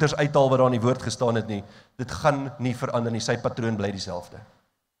en goeders uithaal wat daar in die woord gestaan het nie. Dit gaan nie verander nie, sy patroon bly dieselfde.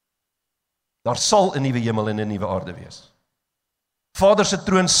 Daar sal 'n nuwe hemel en 'n nuwe aarde wees. Vader se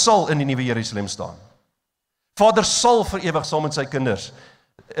troon sal in die nuwe Jerusalem staan. Vader sal vir ewig saam met sy kinders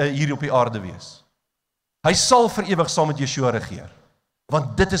hier op die aarde wees. Hy sal vir ewig saam met Yeshua regeer.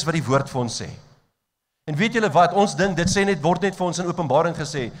 Want dit is wat die woord vir ons sê. En weet julle wat, ons dink, dit sê net, word net vir ons in Openbaring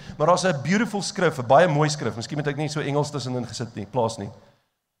gesê, maar daar's 'n beautiful skrif, 'n baie mooi skrif, miskien moet ek nie so Engels tussenin gesit nie, plaas nie.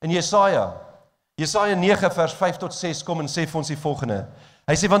 In Jesaja 9 vers 5 tot 6 kom en sê vir ons die volgende.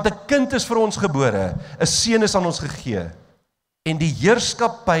 Hy sê, want 'n kind is vir ons gebore, 'n seun is aan ons gegee, en die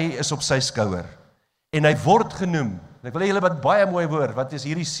heerskappy is op sy skouer. En hy word genoem, en ek wil hê julle wat baie mooi woord, wat is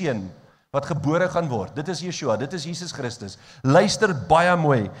hierdie seun, wat gebore gaan word, dit is Yeshua, dit is Jesus Christus. Luister baie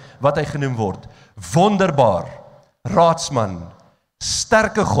mooi wat hy genoem word. Wonderbaar, raadsman,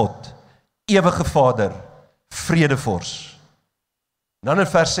 sterke God, ewige Vader, vredevors. En dan in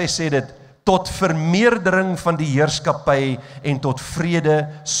vers 6 sê dit, tot vermeerdering van die heerskappy en tot vrede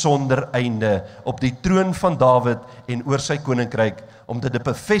sonder einde op die troon van Dawid en oor sy koninkryk, om dit te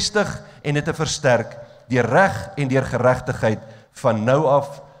bevestig en dit te versterk, deur reg en deur geregtigheid van nou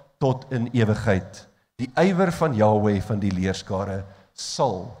af tot in ewigheid. Die ywer van Jahweh van die leerskare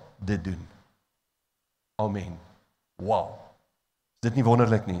sal dit doen. Amen. Wow. Is dit nie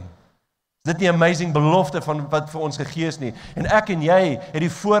wonderlik nie? Is dit nie amazing belofte van wat vir ons gegee is nie? En ek en jy het die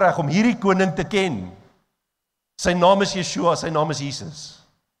voorreg om hierdie koning te ken. Sy naam is Yeshua, sy naam is Jesus.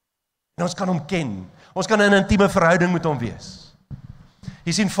 En ons kan hom ken. Ons kan in 'n intieme verhouding met hom wees.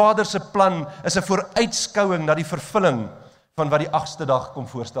 Jy sien, Vader se plan is 'n vooruitskouing na die vervulling van wat die 8ste dag kom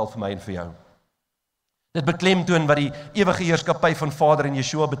voorstel vir my en vir jou. Dit beklemtoon wat die ewige heerskappy van Vader en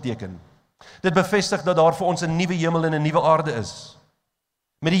Yeshua beteken. Dit bevestig dat daar vir ons 'n nuwe hemel en 'n nuwe aarde is.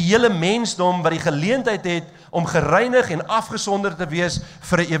 Met die hele mensdom wat die geleentheid het om gereinig en afgesonder te wees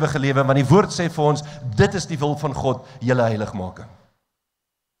vir 'n ewige lewe, want die woord sê vir ons, dit is die wil van God, julle heiligmaking.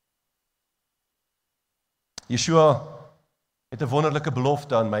 Yeshua het 'n wonderlike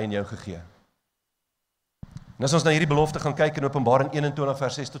belofte aan my en jou gegee. En as ons na hierdie belofte gaan kyk in Openbaring 21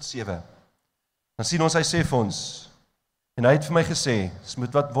 vers 6 tot 7, dan sien ons, hy sê vir ons, en hy het vir my gesê,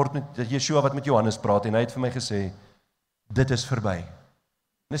 wat word met Yeshua wat met Johannes praat, en hy het vir my gesê, dit is verby.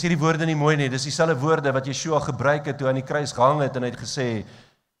 En is hierdie woorde nie mooi nie, dis dieselfde woorde wat Yeshua gebruik het toe aan die kruis gehang het, en hy het gesê,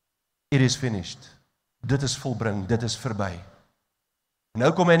 it is finished. Dit is volbring, dit is verby.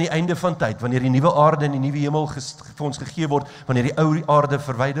 Nou kom hy aan die einde van tyd, wanneer die nuwe aarde en die nuwe hemel vir ons gegee word, wanneer die ou aarde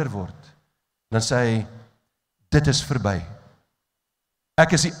verwyder word, dan sê hy, dit is verby.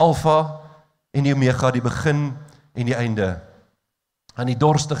 Ek is die Alfa en die Omega, die begin en die einde, Aan die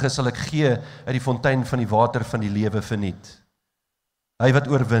dorstige sal ek gee uit die fontein van die water van die lewe verniet. Hy wat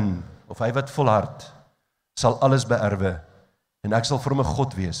oorwin, of hy wat volhard, sal alles beerwe, en ek sal vir hom 'n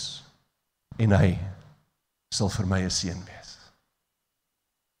God wees, en hy sal vir my 'n seun wees.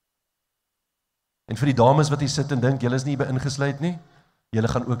 En vir die dames wat hier sit en dink, julle is nie ingesluit nie, julle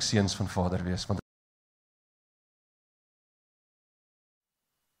gaan ook seuns van Vader wees, want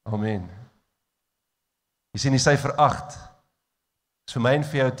Amen. Jy sien die syfer 8, is vir my en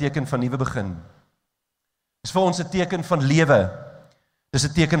vir jou 'n teken van nuwe begin. Is vir ons 'n teken van lewe. Dis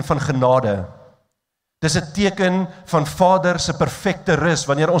 'n teken van genade. Dis 'n teken van Vader se perfekte rus,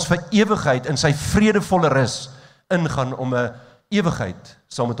 wanneer ons vir ewigheid in sy vredevolle rus ingaan om 'n ewigheid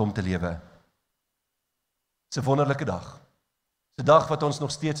saam met hom te lewe. Dis 'n wonderlike dag. Dis 'n dag wat ons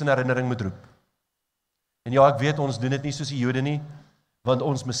nog steeds in herinnering moet roep. En ja, ek weet ons doen dit nie soos die Jode nie, want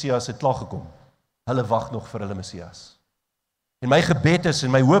ons Messias het klaar gekom. Hulle wag nog vir hulle Messias. En my gebed is, en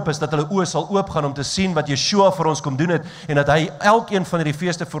my hoop is, dat hulle oë sal oopgaan om te sien wat Yeshua vir ons kom doen het, en dat hy elkeen van hierdie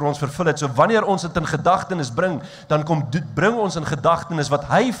feeste vir ons vervul het. So wanneer ons dit in gedagtenis bring, dan bring ons in gedagtenis wat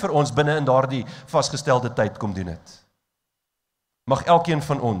hy vir ons binne in daardie vasgestelde tyd kom doen het. Mag elkeen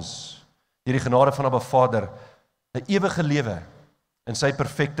van ons, deur die genade van Abba Vader, 'n ewige lewe in sy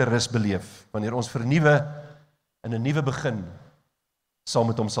perfekte rus beleef, wanneer ons vernuwe in 'n nuwe begin saam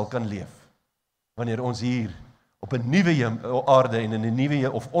met hom sal kan leef. Wanneer ons hier op 'n nuwe aarde en in 'n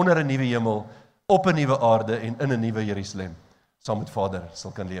nuwe of onder 'n nuwe hemel, op 'n nuwe aarde en in 'n nuwe Jerusalem saam met Vader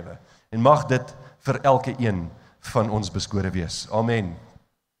sal kan lewe. En mag dit vir elke een van ons beskore wees. Amen.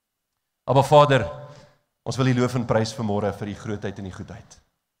 Abba Vader, ons wil U loof en prys vanmôre vir U grootheid en U goedheid.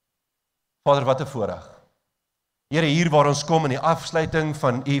 Vader, wat 'n voorreg. Here, hier waar ons kom in die afsluiting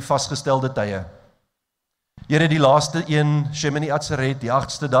van U vasgestelde tye. Here, die laaste een, Shemini Atzeret, die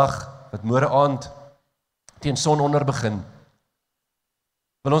 8ste dag, wat môre aand teen sononder begin.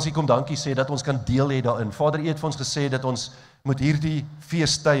 Wil ons hier kom dankie sê dat ons kan deel hê daarin. Vader, U het vir ons gesê dat ons moet hierdie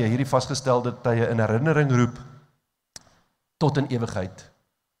feestye, hierdie vasgestelde tye in herinnering roep tot in ewigheid.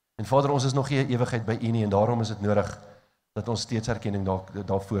 En Vader, ons is nog nie 'n ewigheid by U nie, en daarom is dit nodig dat ons steeds erkenning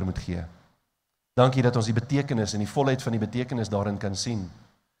daarvoor moet gee. Dankie dat ons die betekenis en die volheid van die betekenis daarin kan sien.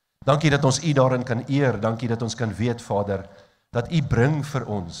 Dankie dat ons U daarin kan eer. Dankie dat ons kan weet, Vader, dat U bring vir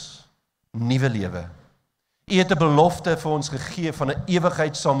ons nuwe lewe. U het 'n belofte vir ons gegee van 'n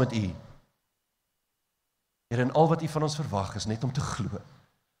ewigheid saam met U. Here, en al wat U van ons verwag is net om te glo.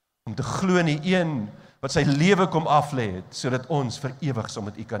 Om te glo in die een wat sy lewe kom aflê het, sodat ons vir ewig saam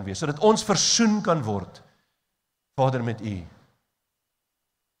met U kan wees, sodat ons versoen kan word, Vader, met U.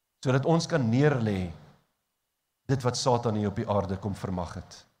 Sodat ons kan neerlê dit wat Satan hier op die aarde kom vermag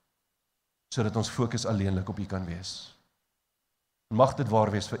het. Sodat ons fokus alleenlik op U kan wees. En mag dit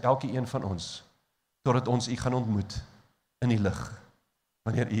waar wees vir elke een van ons, totdat ons U gaan ontmoet in die lig,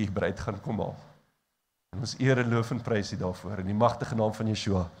 wanneer U bruid gaan kom haal. En ons eer en loof en prys U daarvoor, in die magtige naam van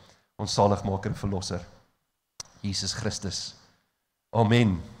Yeshua, ons saligmaker en verlosser, Jesus Christus.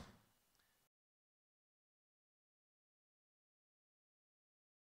 Amen.